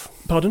out of?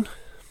 Pardon?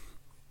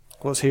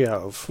 What's he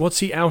out of? What's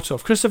he out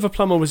of? Christopher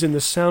Plummer was in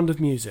The Sound of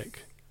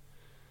Music.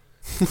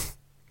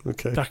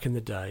 Okay. Back in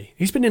the day.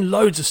 He's been in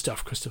loads of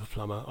stuff, Christopher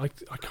Plummer. I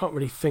can't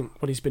really think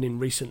what he's been in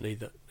recently.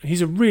 That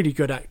he's a really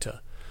good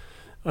actor.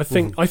 I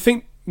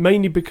think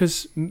mainly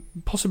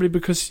possibly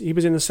because he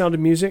was in The Sound of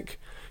Music,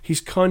 he's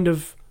kind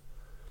of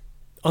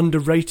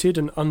underrated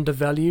and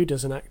undervalued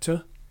as an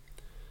actor.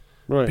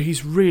 Right. But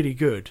he's really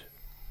good.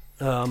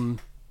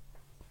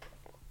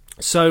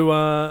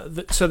 So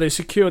they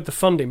secured the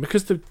funding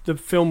because the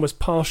film was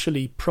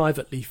partially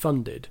privately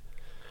funded.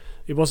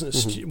 It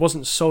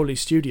wasn't solely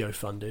studio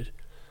funded.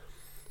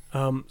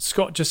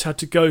 Scott just had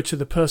to go to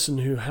the person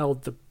who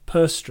held the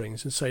purse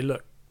strings and say,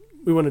 "Look,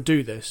 we want to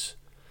do this.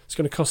 It's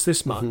going to cost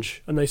this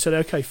much." And they said,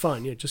 "Okay,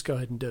 fine, yeah, just go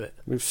ahead and do it.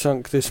 We've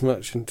sunk this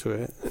much into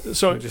it.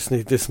 So we just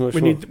need this much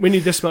more. We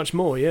need this much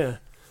more, yeah."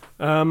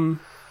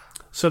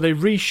 So they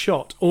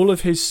reshot all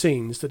of his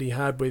scenes that he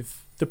had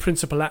with the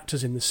principal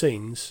actors in the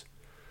scenes.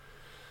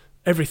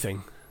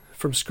 Everything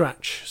from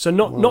scratch. So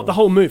not the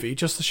whole movie,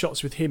 just the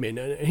shots with him in.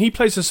 And he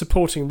plays a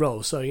supporting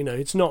role, so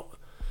it's not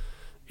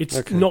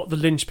the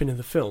linchpin of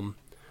the film.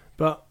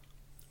 But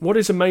what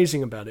is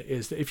amazing about it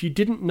is that if you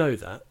didn't know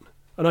that,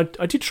 and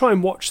I did try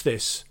and watch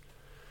this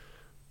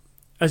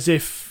as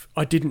if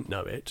I didn't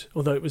know it,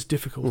 although it was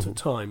difficult at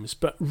times,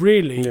 but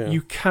really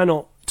you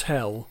cannot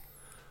tell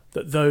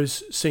that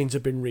those scenes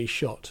have been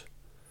reshot.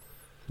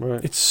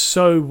 Right. It's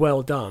so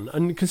well done,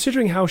 and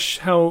considering how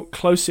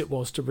close it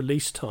was to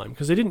release time,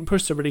 because they didn't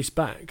push the release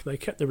back, they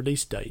kept the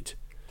release date.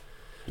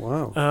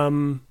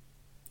 Wow.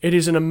 It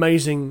is an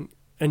amazing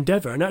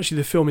endeavour, and actually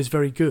the film is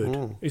very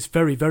good. It's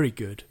very, very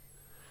good.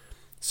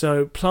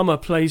 So Plummer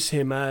plays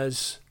him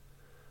as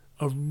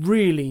a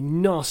really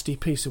nasty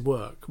piece of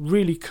work,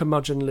 really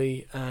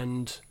curmudgeonly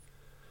and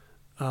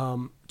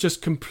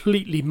just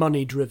completely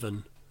money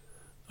driven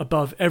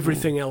above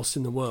everything else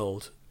in the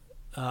world,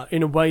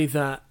 in a way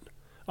that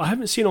I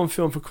haven't seen on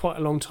film for quite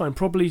a long time,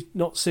 probably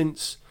not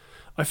since...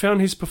 I found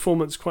his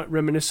performance quite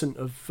reminiscent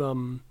of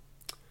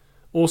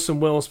Orson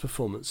Welles'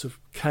 performance of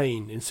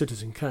Kane in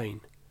Citizen Kane.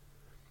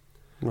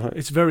 Right.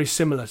 It's very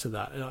similar to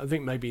that. I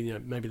think maybe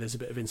there's a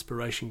bit of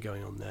inspiration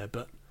going on there,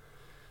 but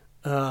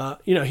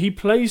he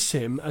plays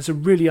him as a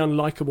really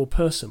unlikable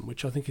person,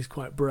 which I think is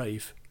quite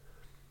brave.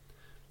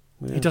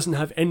 Yeah. He doesn't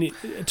have any,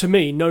 to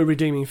me, no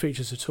redeeming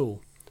features at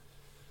all.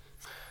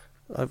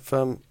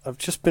 I've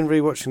just been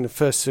rewatching the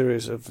first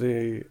series of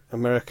the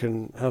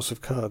American House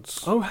of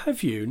Cards. Oh,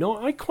 have you?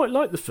 No, I quite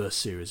like the first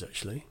series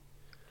actually.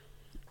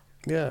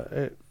 Yeah,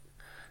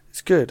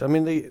 it's good. I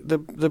mean,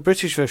 the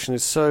British version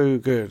is so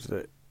good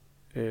that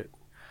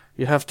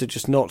you have to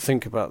just not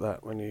think about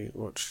that when you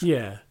watch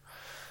the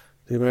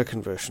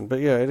American version. But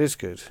yeah, it is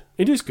good.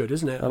 It is good,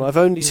 isn't it? And I've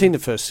only seen the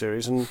first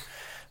series, and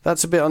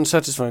that's a bit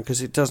unsatisfying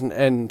because it doesn't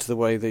end the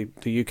way the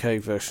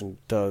UK version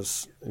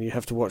does, and you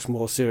have to watch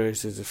more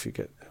series if you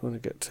want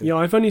to get to. Yeah,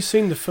 I've only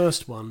seen the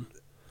first one.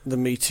 The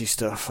meaty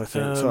stuff, I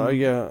think. So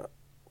yeah.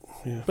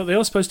 But they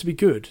are supposed to be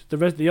good.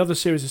 The other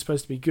series is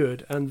supposed to be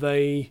good, and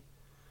they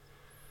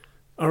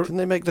are. Didn't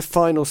they make the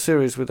final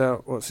series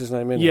without what's his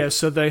name in it? Yeah,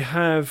 so they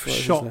have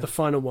shot the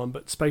final one,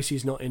 but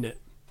Spacey's not in it.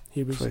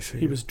 He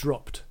was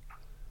dropped.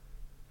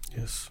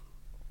 Yes.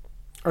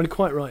 And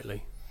quite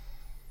rightly.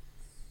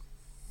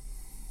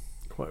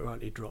 Quite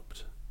rightly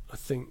dropped. I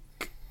think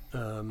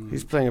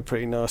he's playing a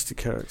pretty nasty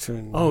character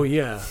in in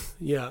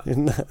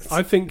that.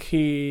 I think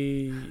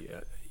he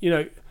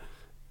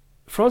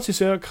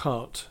Francis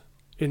Urquhart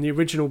in the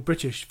original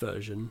British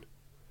version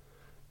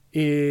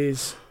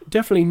is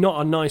definitely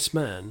not a nice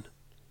man.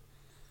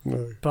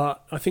 No.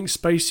 But I think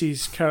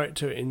Spacey's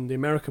character in the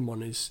American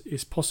one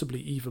is possibly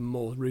even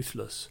more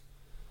ruthless.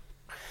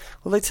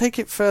 Well, they take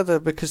it further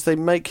because they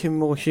make him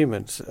more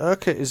human. So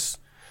Urquhart is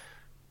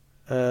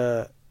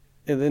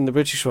in the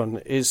British one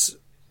is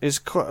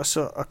quite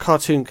a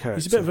cartoon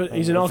character.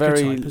 He's an archetype,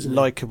 very isn't he?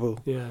 likable.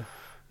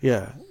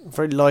 Yeah,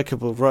 very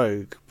likable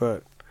rogue.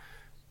 But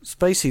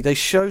Spacey, they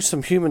show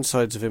some human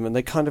sides of him, and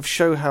they kind of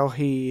show how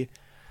he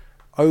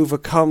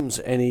overcomes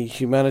any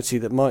humanity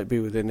that might be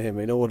within him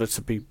in order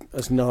to be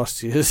as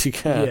nasty as he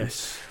can,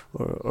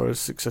 or as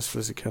successful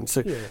as he can.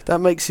 So that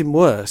makes him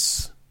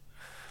worse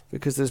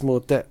because there's more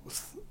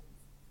depth.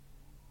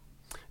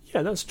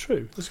 Yeah, that's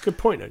true. That's a good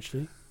point,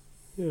 actually.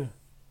 Yeah.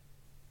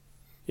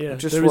 Yeah, I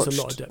just there watched is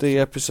a lot of depth. The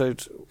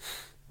episode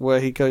where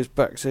he goes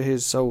back to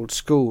his old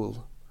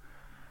school,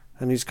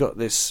 and he's got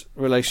this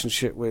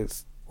relationship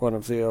with one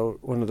of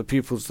the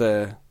pupils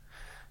there.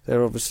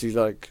 They're obviously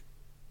like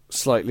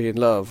slightly in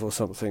love or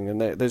something, and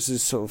there's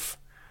this sort of,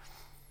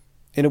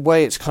 in a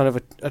way, it's kind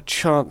of a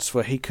chance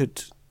where he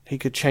could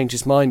change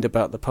his mind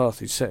about the path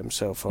he'd set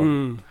himself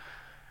on.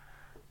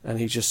 and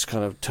he just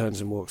kind of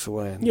turns and walks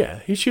away, and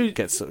he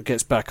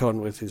gets back on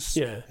with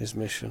his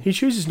mission. He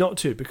chooses not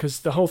to,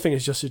 because the whole thing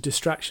is just a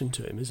distraction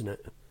to him, isn't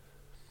it?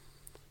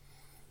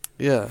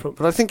 Yeah,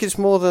 but I think it's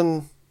more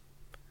than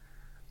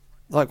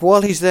like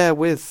while he's there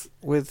with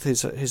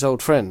his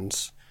old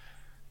friends,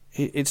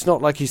 it's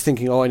not like he's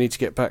thinking, "Oh, I need to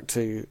get back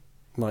to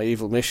my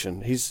evil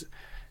mission."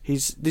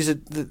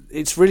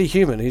 It's really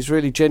human. He's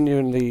really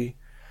genuinely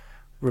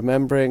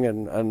remembering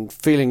and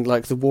feeling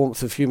like the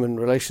warmth of human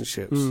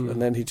relationships,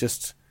 and then he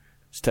just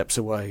steps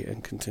away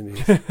and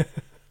continues,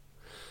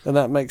 and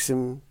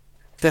that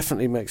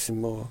definitely makes him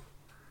more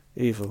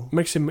evil.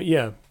 Makes him,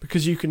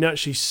 because you can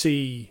actually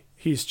see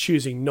he's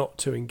choosing not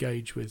to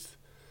engage with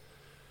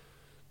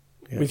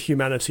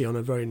humanity on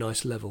a very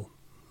nice level.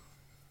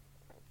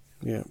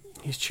 Yeah,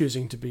 he's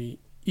choosing to be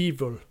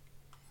evil,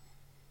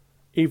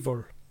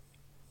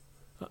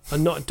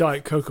 and not a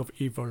Diet Coke of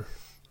evil.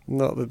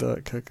 Not the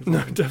Diet Coke.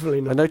 No,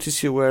 definitely not. I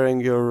notice you're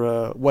wearing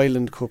your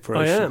Wayland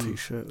Corporation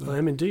T-shirt. I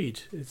am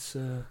indeed. It's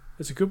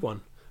a good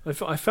one.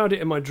 I found it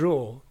in my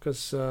drawer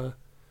because there's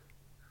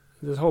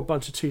a whole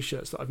bunch of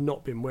T-shirts that I've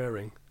not been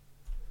wearing,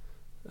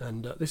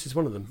 and this is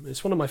one of them.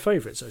 It's one of my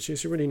favourites actually.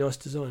 It's a really nice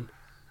design.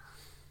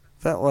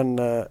 That one,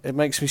 it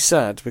makes me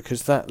sad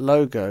because that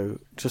logo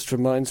just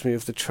reminds me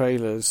of the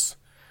trailers.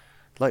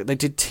 Like they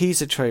did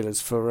teaser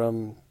trailers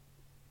for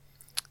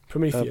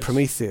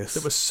Prometheus.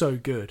 That was so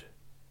good.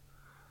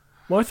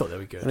 Well, I thought they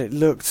were good. And it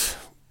looked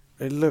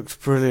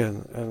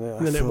brilliant.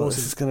 And I thought,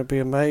 this is going to be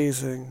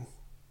amazing.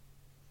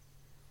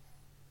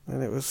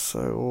 And it was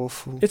so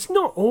awful. It's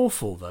not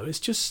awful, though.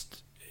 It's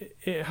just,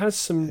 it has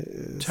some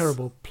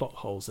terrible plot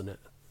holes in it.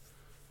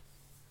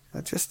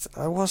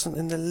 I wasn't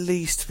in the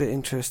least bit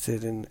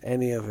interested in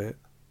any of it.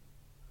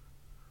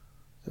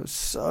 It was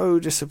so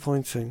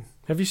disappointing.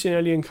 Have you seen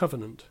Alien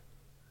Covenant?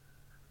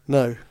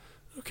 No.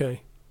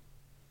 Okay.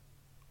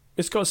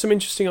 It's got some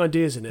interesting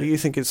ideas in it. But you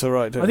think it's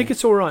alright, don't you? I think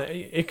it's alright.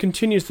 It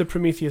continues the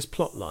Prometheus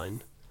plot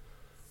line.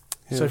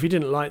 Yeah. So if you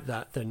didn't like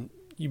that, then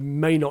you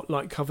may not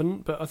like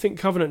Covenant. But I think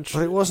Covenant...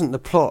 Well, it wasn't the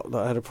plot that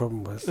I had a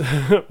problem with.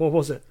 What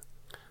was it?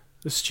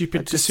 The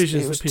stupid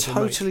decisions that people make.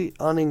 It was totally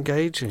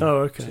unengaging.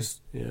 Oh, okay.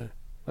 Yeah.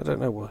 I don't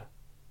know why.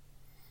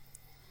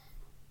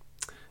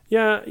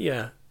 Yeah.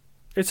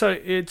 It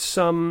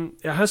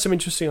has some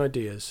interesting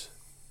ideas,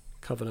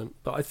 Covenant,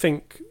 but I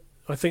think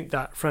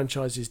that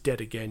franchise is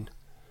dead again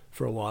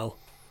for a while.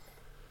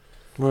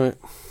 Right.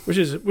 Which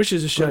is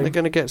a shame. Are they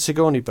going to get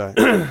Sigourney back?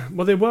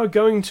 Well, they were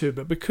going to,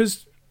 but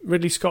because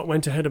Ridley Scott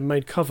went ahead and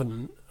made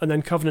Covenant, and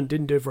then Covenant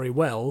didn't do very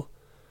well,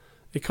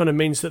 it kind of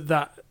means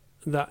that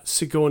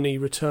Sigourney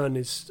return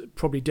is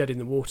probably dead in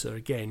the water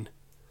again.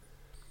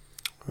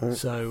 Right.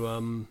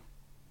 So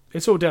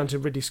it's all down to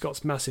Ridley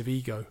Scott's massive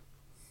ego.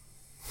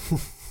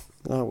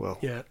 Oh well.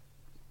 Yeah.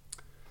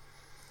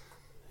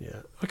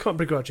 I can't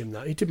begrudge him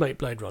that. He did make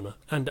Blade Runner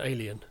and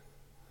Alien.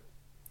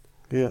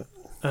 Yeah.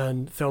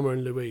 And Thelma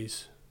and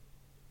Louise.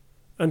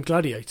 And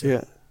Gladiator.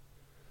 Yeah.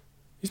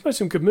 He's made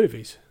some good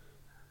movies.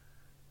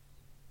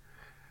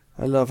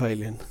 I love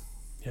Alien.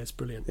 Yeah, it's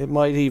brilliant. It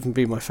might even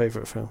be my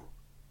favourite film.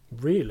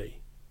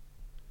 Really?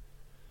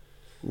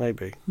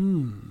 Maybe.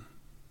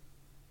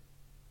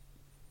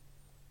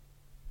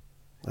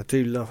 I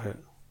do love it.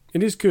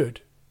 It is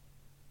good.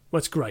 Well,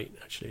 it's great,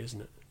 actually,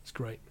 isn't it? It's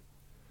great.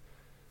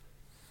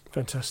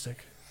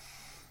 Fantastic.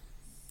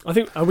 I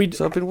think...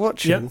 So I've been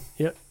watching...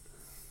 Yeah.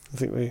 I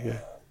think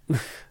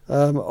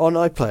on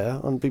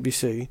iPlayer, on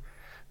BBC,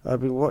 I've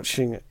been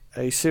watching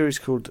a series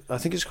called... I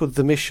think it's called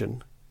The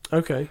Mission.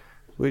 Okay.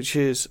 Which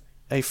is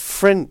a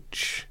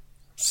French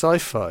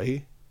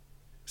sci-fi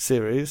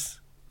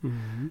series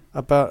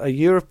about a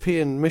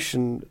European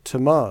mission to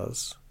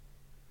Mars.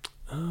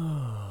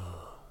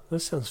 Oh, that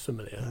sounds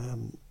familiar.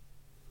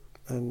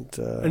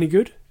 Any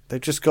good? They've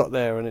just got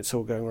there and it's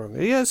all going wrong.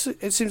 Yes,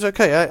 it seems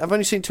okay. I've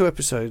only seen 2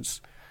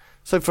 episodes.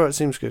 So far it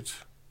seems good.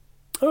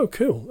 Oh,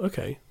 cool.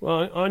 Okay.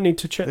 Well, I need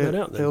to check that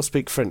out then. They'll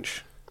speak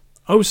French.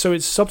 Oh, so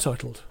it's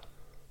subtitled?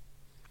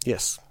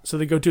 Yes. So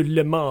they go to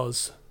Le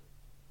Mars.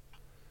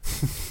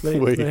 They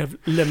have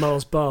Le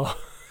Mars bar.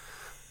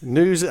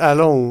 Nous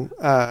allons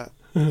à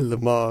Le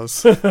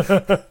Mars.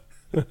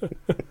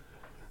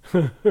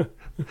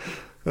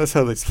 That's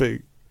how they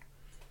speak.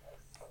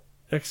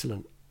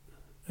 Excellent.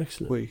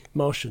 Oui.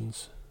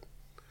 Martians.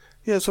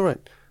 Yeah, it's all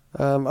right.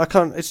 I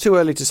can't. It's too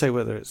early to say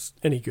whether it's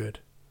any good.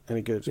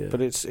 Yeah.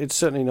 But it's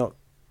certainly not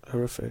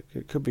horrific.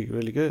 It could be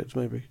really good,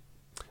 maybe.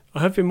 I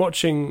have been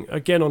watching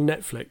again on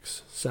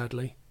Netflix,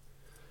 sadly.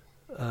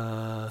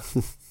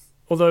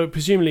 Although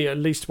presumably at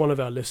least one of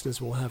our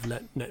listeners will have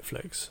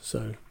Netflix,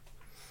 so.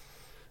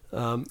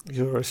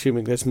 You're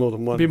assuming there's more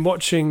than one. I've been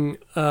watching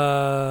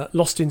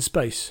Lost in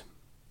Space,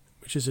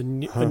 which is a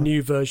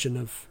new version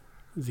of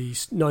the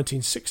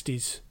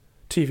 1960s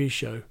TV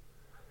show.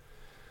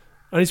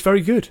 And it's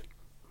very good.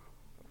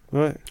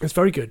 Right. It's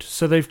very good.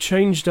 So they've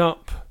changed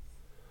up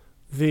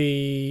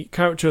the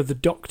character of the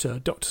Doctor.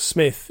 Dr.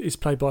 Smith is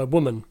played by a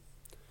woman.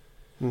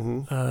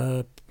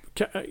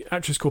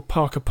 Actress called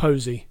Parker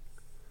Posey,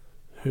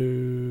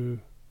 who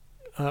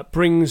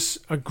brings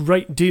a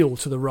great deal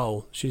to the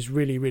role. She's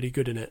really, really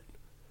good in it.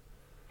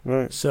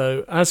 Right.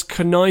 So, as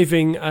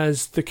conniving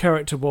as the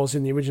character was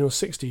in the original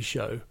 60s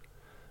show,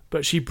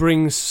 but she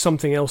brings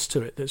something else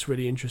to it that's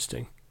really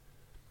interesting.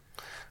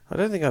 I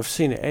don't think I've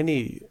seen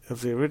any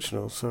of the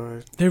originals,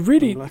 so they're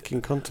really I'm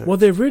lacking context. Well,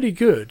 they're really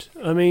good.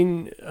 I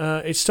mean,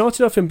 it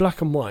started off in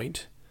black and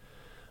white.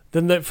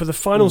 Then for the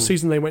final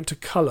season, they went to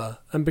colour.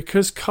 And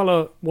because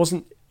colour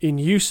wasn't in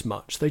use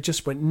much, they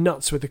just went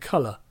nuts with the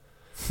colour.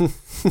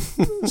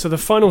 So the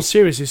final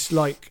series is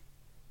like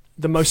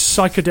the most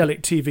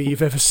psychedelic TV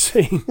you've ever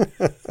seen.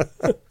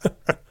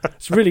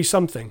 It's really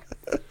something.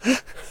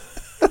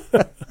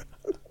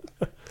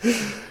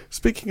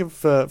 Speaking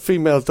of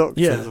female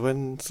doctors,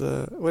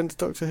 when's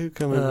Doctor Who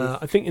coming?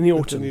 I think in the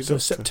autumn, so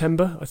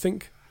September, I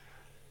think.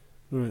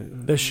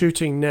 Right. They're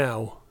shooting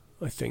now,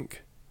 I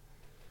think.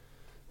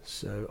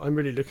 So I'm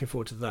really looking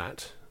forward to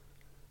that.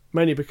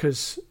 Mainly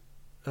because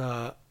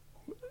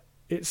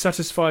it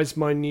satisfies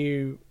my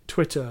new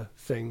Twitter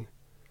thing,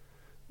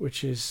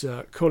 which is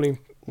calling...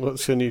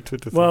 What's your new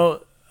Twitter thing?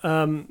 Well,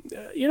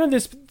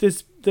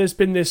 there's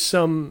been this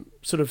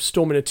sort of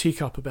storm in a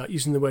teacup about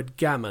using the word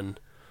gammon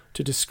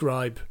to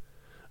describe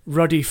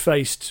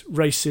ruddy-faced,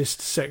 racist,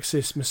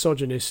 sexist,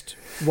 misogynist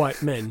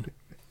white men.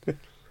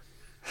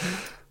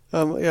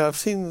 I've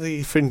seen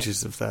the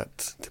fringes of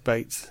that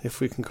debate,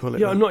 if we can call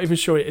it. Yeah, I'm not even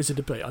sure it is a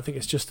debate. I think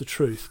it's just the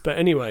truth. But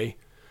anyway,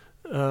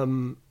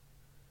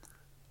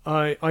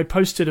 I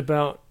posted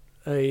about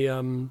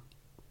a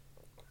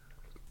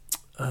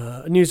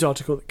news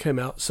article that came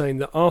out saying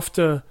that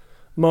after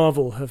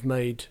Marvel have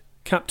made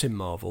Captain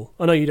Marvel,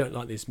 I know you don't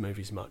like these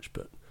movies much,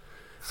 but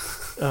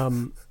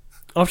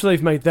after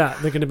they've made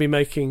that, they're going to be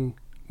making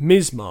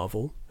Ms.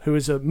 Marvel, who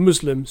is a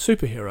Muslim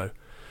superhero.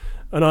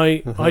 And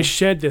I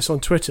shared this on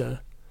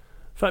Twitter.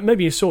 In fact,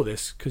 maybe you saw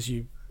this because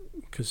you're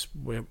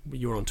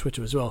on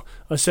Twitter as well.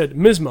 I said,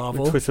 Ms.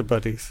 Marvel, we're Twitter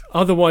buddies,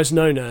 otherwise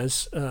known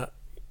as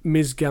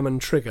Ms. Gammon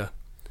Trigger.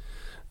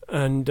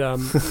 And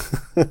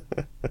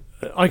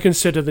I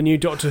consider the new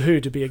Doctor Who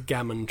to be a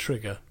gammon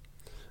trigger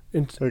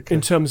in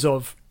terms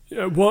of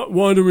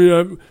why do we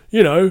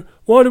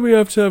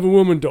have to have a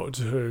woman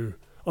Doctor Who?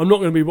 I'm not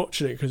going to be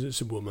watching it because it's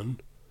a woman.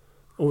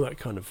 All that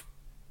kind of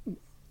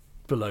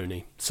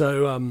baloney.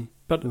 So,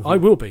 but I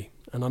will be,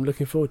 and I'm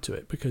looking forward to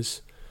it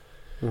because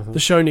the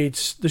show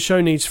needs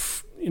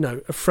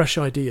fresh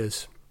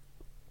ideas.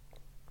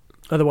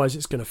 Otherwise,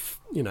 it's going to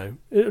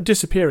it'll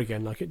disappear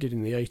again like it did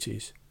in the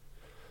 80s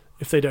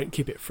if they don't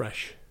keep it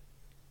fresh.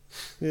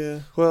 Yeah.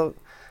 Well,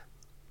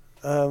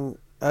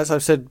 as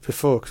I've said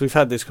before, because we've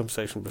had this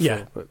conversation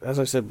before, but as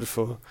I said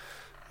before,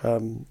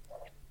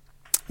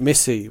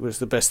 Missy was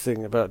the best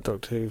thing about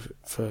Doctor Who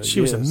for years.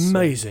 She was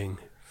amazing.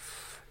 So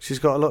she's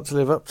got a lot to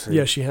live up to.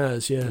 Yeah, she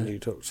has, yeah. The new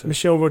Doctor.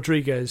 Michelle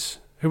Rodriguez,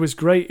 who was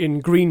great in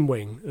Green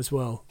Wing as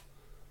well.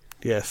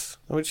 Yes.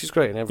 I mean, she's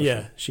great in everything.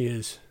 Yeah, she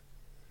is.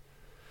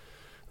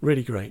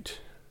 Really great.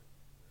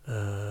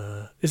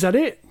 Is that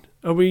it?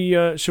 Are we?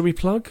 Shall we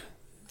plug?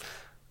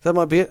 That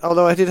might be it.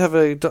 Although I did have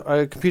a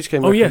computer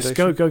game. Oh yes,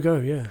 go,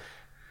 yeah.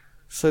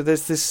 So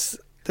there's this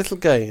little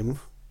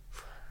game.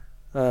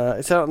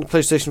 It's out on the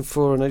PlayStation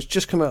 4 and it's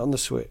just come out on the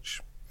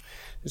Switch.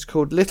 It's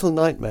called Little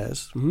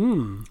Nightmares.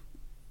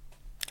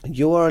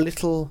 You are a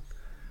little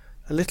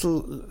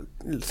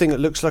thing that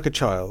looks like a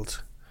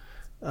child,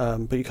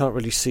 but you can't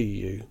really see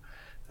you,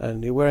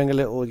 and you're wearing a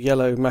little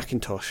yellow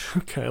Macintosh.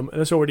 Okay,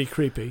 that's already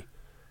creepy.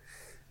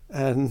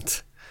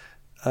 And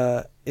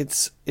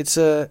it's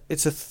a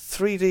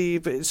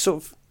 3D, but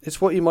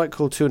it's what you might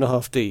call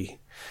 2.5D.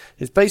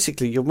 It's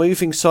basically you're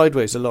moving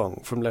sideways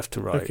along from left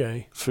to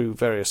right through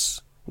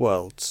various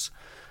worlds,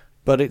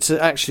 but it's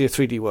actually a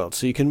 3D world,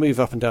 so you can move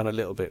up and down a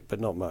little bit, but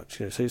not much.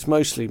 So it's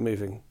mostly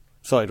moving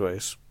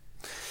sideways,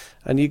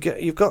 and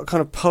you've got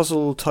kind of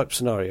puzzle type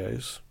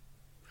scenarios.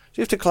 So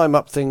you have to climb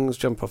up things,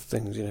 jump off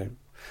things,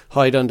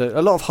 hide under,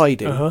 a lot of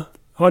hiding.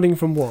 Hiding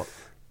from what?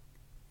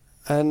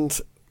 And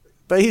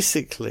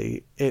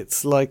basically,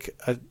 it's like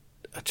a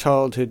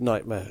childhood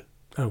nightmare.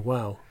 Oh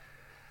wow!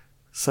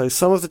 So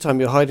some of the time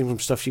you're hiding from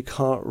stuff you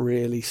can't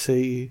really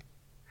see.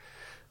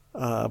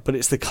 But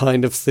it's the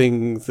kind of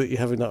thing that you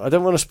have enough. I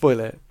don't want to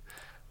spoil it,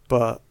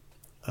 but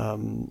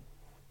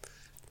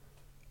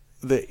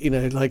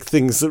like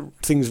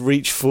things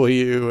reach for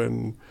you,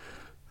 and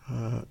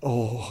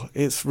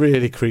it's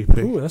really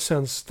creepy. Ooh, that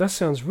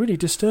sounds really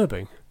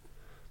disturbing.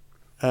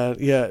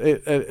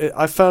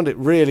 I found it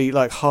really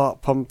like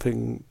heart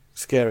pumping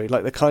scary,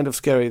 like the kind of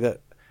scary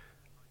that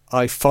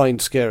I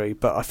find scary,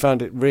 but I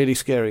found it really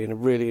scary in a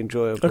really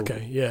enjoyable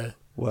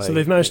way. So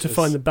they've managed to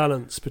find the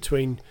balance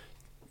between.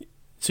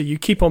 So you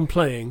keep on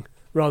playing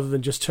rather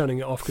than just turning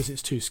it off because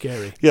it's too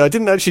scary. Yeah, I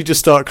didn't actually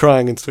just start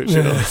crying and switch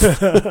it off.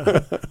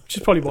 Which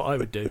is probably what I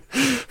would do.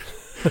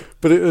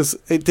 But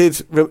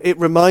it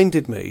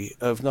reminded me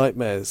of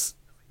nightmares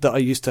that I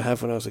used to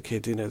have when I was a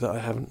kid, that I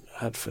haven't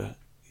had for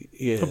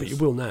years. Oh, but you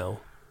will now.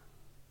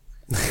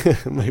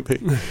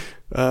 Maybe.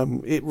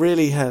 It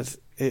really had,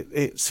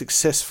 it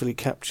successfully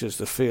captures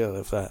the feel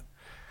of that.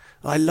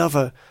 I love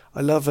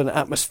an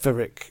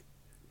atmospheric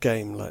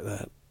game like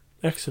that.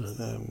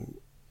 Excellent.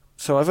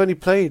 So I've only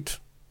played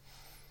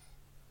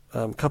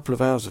a couple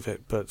of hours of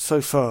it, but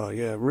so far,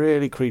 yeah,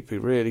 really creepy,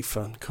 really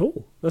fun.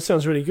 Cool. That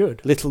sounds really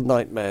good. Little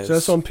Nightmares. So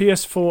that's on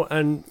PS4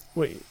 and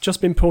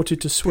just been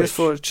ported to Switch.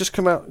 PS4 just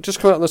come out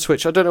on the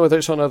Switch. I don't know whether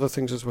it's on other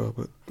things as well,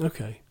 but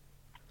okay.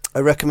 I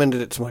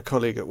recommended it to my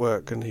colleague at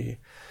work, and he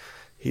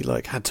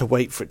had to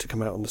wait for it to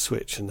come out on the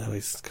Switch, and now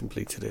he's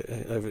completed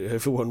it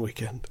over one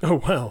weekend.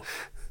 Oh wow,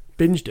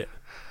 binged it.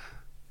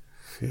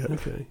 Yeah.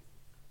 Okay.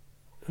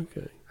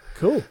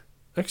 Cool.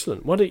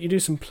 Excellent. Why don't you do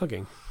some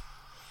plugging?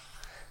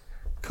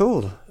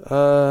 Cool.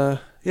 So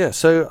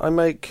I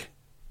make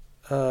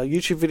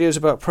YouTube videos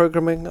about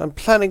programming. I'm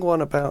planning one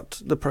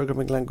about the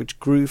programming language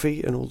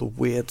Groovy and all the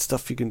weird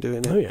stuff you can do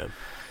in it. Oh yeah.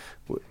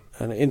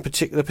 And in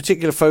particular, the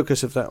particular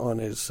focus of that one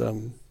is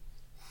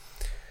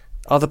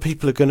other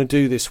people are going to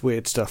do this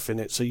weird stuff in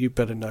it, so you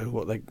better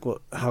know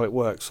how it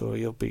works, or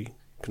you'll be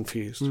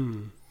confused.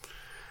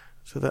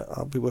 So that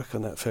I'll be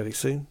working on that fairly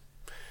soon.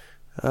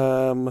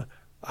 I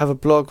have a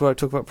blog where I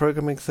talk about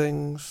programming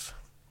things.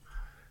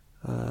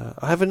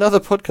 I have another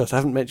podcast I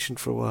haven't mentioned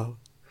for a while.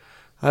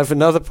 I have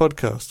another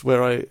podcast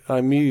where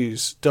I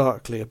muse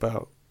darkly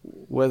about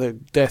whether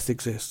death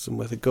exists and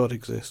whether God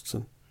exists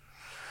and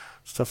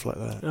stuff like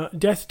that.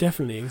 Death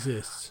definitely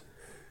exists.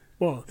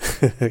 Well,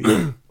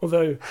 Yeah.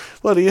 although...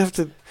 Well, you have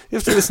to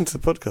listen to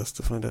the podcast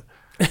to find out.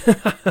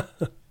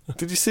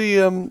 Did you see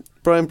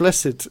Brian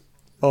Blessed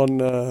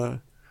on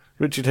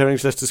Richard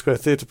Herring's Leicester Square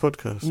Theatre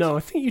podcast? No, I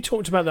think you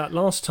talked about that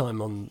last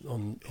time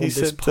on He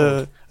this said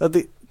pod.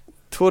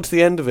 towards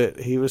the end of it,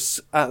 he was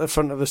at the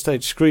front of the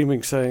stage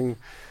screaming, saying,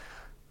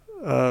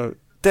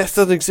 "Death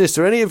doesn't exist.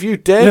 Are any of you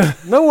dead?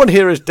 No one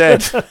here is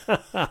dead."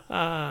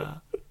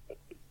 That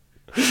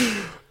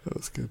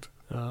was good.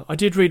 I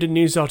did read a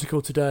news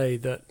article today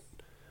that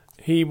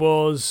he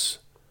was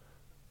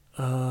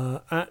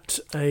at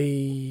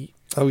a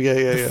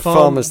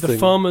farmers thing.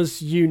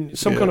 Farmers union,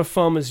 kind of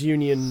farmers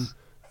union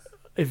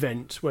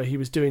event where he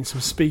was doing some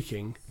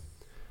speaking,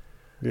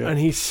 and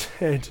he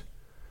said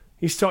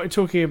he started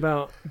talking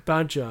about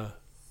badger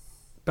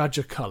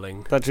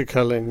culling,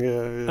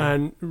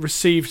 and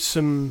received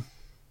some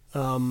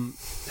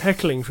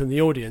heckling from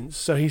the audience.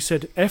 So he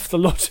said, "F the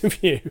lot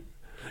of you,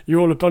 you're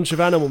all a bunch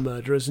of animal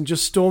murderers," and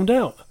just stormed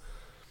out.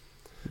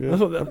 Yeah.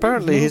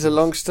 Apparently, he's a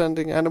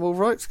long-standing animal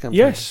rights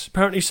campaigner. Yes,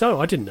 apparently so.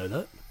 I didn't know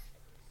that.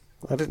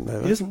 I didn't know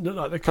that. He doesn't look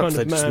like the Perhaps kind of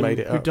they just man made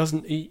it who up.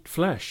 doesn't eat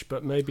flesh,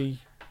 but maybe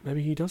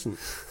he doesn't.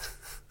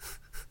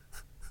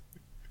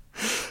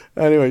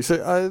 Anyway,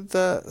 so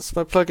that's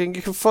my plugging.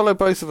 You can follow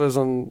both of us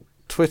on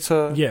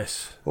Twitter,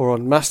 Yes. or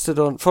on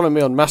Mastodon. Follow me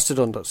on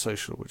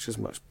mastodon.social, which is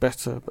much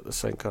better, but the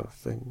same kind of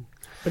thing.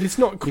 But it's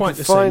not quite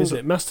the same, is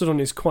it? Mastodon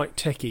is quite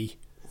techie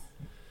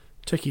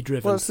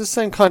driven. Well, it's the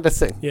same kind of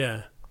thing.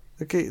 Yeah.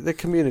 The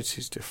community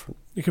is different.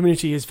 The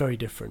community is very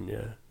different,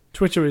 yeah.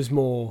 Twitter is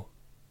more,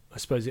 I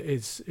suppose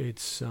it's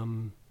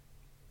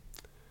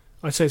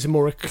I'd say it's a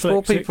more eclectic. It's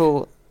more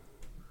people.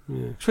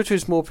 Yeah. Twitter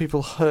is more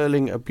people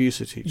hurling abuse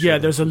at each other. Yeah,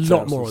 there's a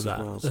lot more of thousands that.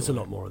 miles There's a away.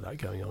 lot more of that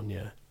going on,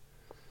 yeah.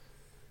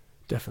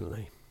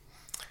 Definitely.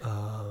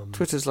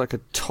 Twitter's like a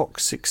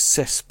toxic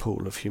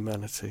cesspool of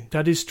humanity.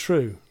 That is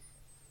true.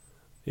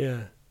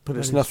 Yeah. But that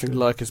it's is nothing true.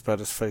 like as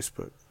bad as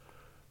Facebook.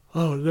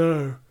 Oh,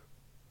 no.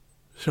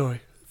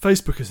 Sorry.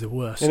 Facebook is the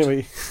worst.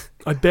 Anyway,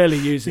 I barely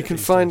use it. you can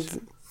these find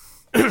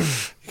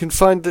days. you can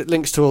find the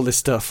links to all this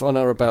stuff on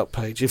our About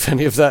page, if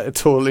any of that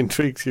at all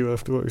intrigues you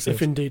after what we said.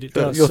 If indeed it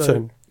does. Your So,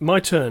 turn. My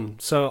turn.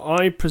 So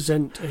I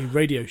present a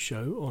radio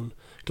show on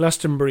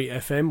Glastonbury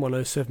FM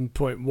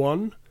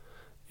 107.1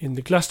 in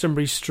the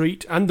Glastonbury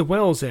Street and the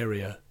Wells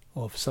area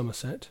of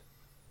Somerset.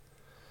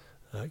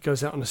 It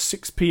goes out on a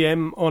 6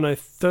 p.m. on a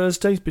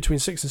Thursday, between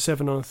 6 and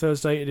 7 on a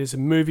Thursday. It is a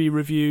movie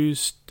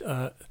reviews,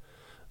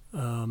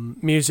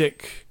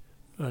 music,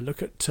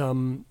 look at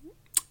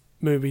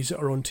movies that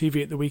are on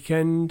TV at the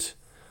weekend,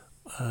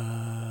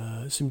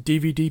 some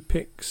DVD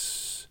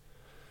picks,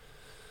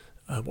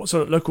 what's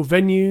on at local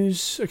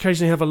venues,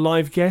 occasionally have a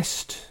live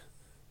guest,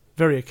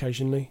 very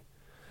occasionally.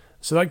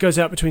 So that goes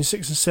out between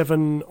 6 and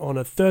 7 on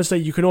a Thursday.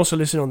 You can also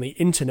listen on the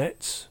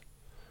internet,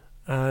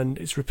 and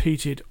it's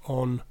repeated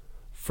on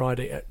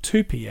Friday at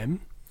 2 p.m.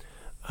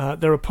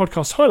 There are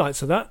podcast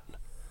highlights of that.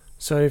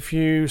 So if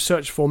you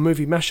search for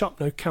Movie Mashup,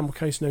 no camel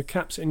case, no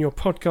caps, in your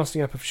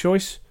podcasting app of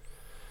choice,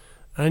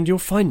 and you'll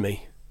find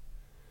me.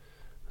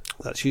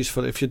 That's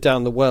useful if you're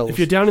down the wells. If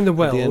you're down in the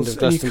at the end wells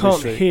of and you Glastonbury can't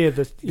Street. hear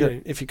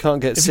the... If you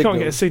can't get if signal. you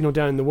can't get a signal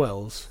down in the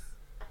wells...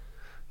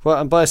 Well,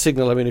 and by a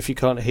signal, I mean if you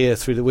can't hear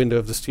through the window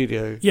of the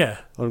studio Yeah,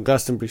 on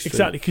Glastonbury Street.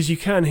 exactly, because you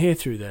can hear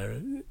through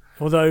there.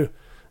 Although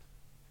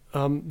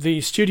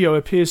the studio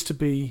appears to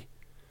be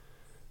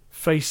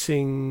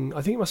facing...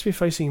 I think it must be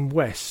facing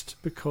west,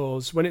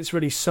 because when it's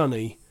really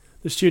sunny,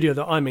 the studio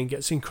that I'm in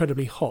gets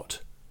incredibly hot.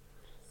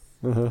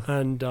 Uh-huh.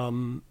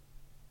 And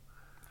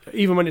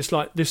even when it's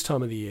like this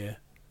time of the year,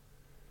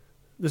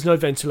 there's no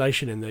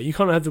ventilation in there. You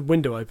can't have the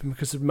window open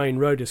because the main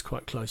road is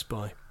quite close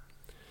by.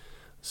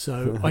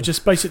 So I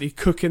just basically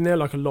cook in there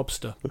like a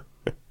lobster.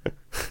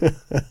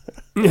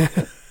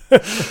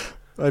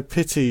 I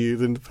pity you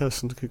than the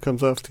person who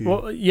comes after you.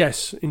 Well,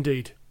 yes,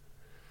 indeed.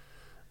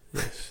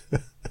 Yes.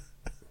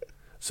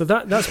 So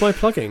that's my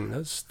plugging.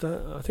 I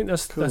think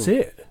that's Cool. that's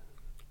it.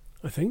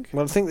 I think.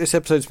 Well, I think this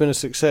episode's been a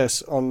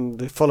success on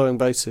the following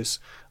basis.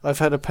 I've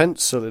had a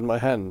pencil in my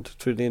hand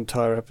through the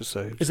entire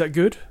episode. Is that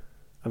good?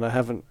 And I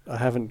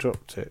haven't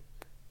dropped it.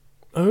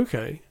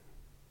 Okay.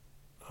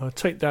 I'll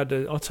take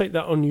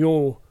that on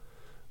your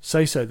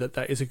say so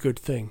that is a good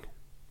thing.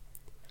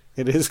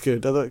 It is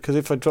good, because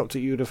if I dropped it,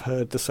 you would have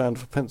heard the sound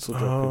of a pencil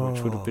dropping,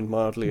 which would have been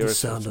mildly the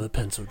irritating. sound of the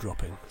pencil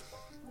dropping.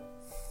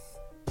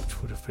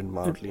 Which would have been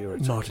mildly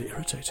irritating. Mildly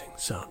irritating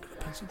sound of the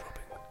pencil dropping.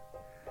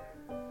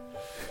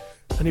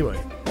 Anyway,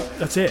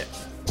 that's it.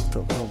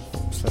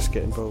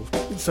 .com/get involved.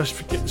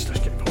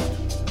 /get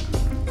involved.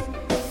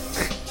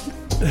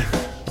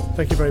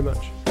 Thank you very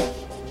much.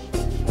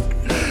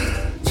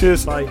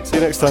 Cheers. Bye. See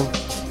you next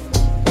time.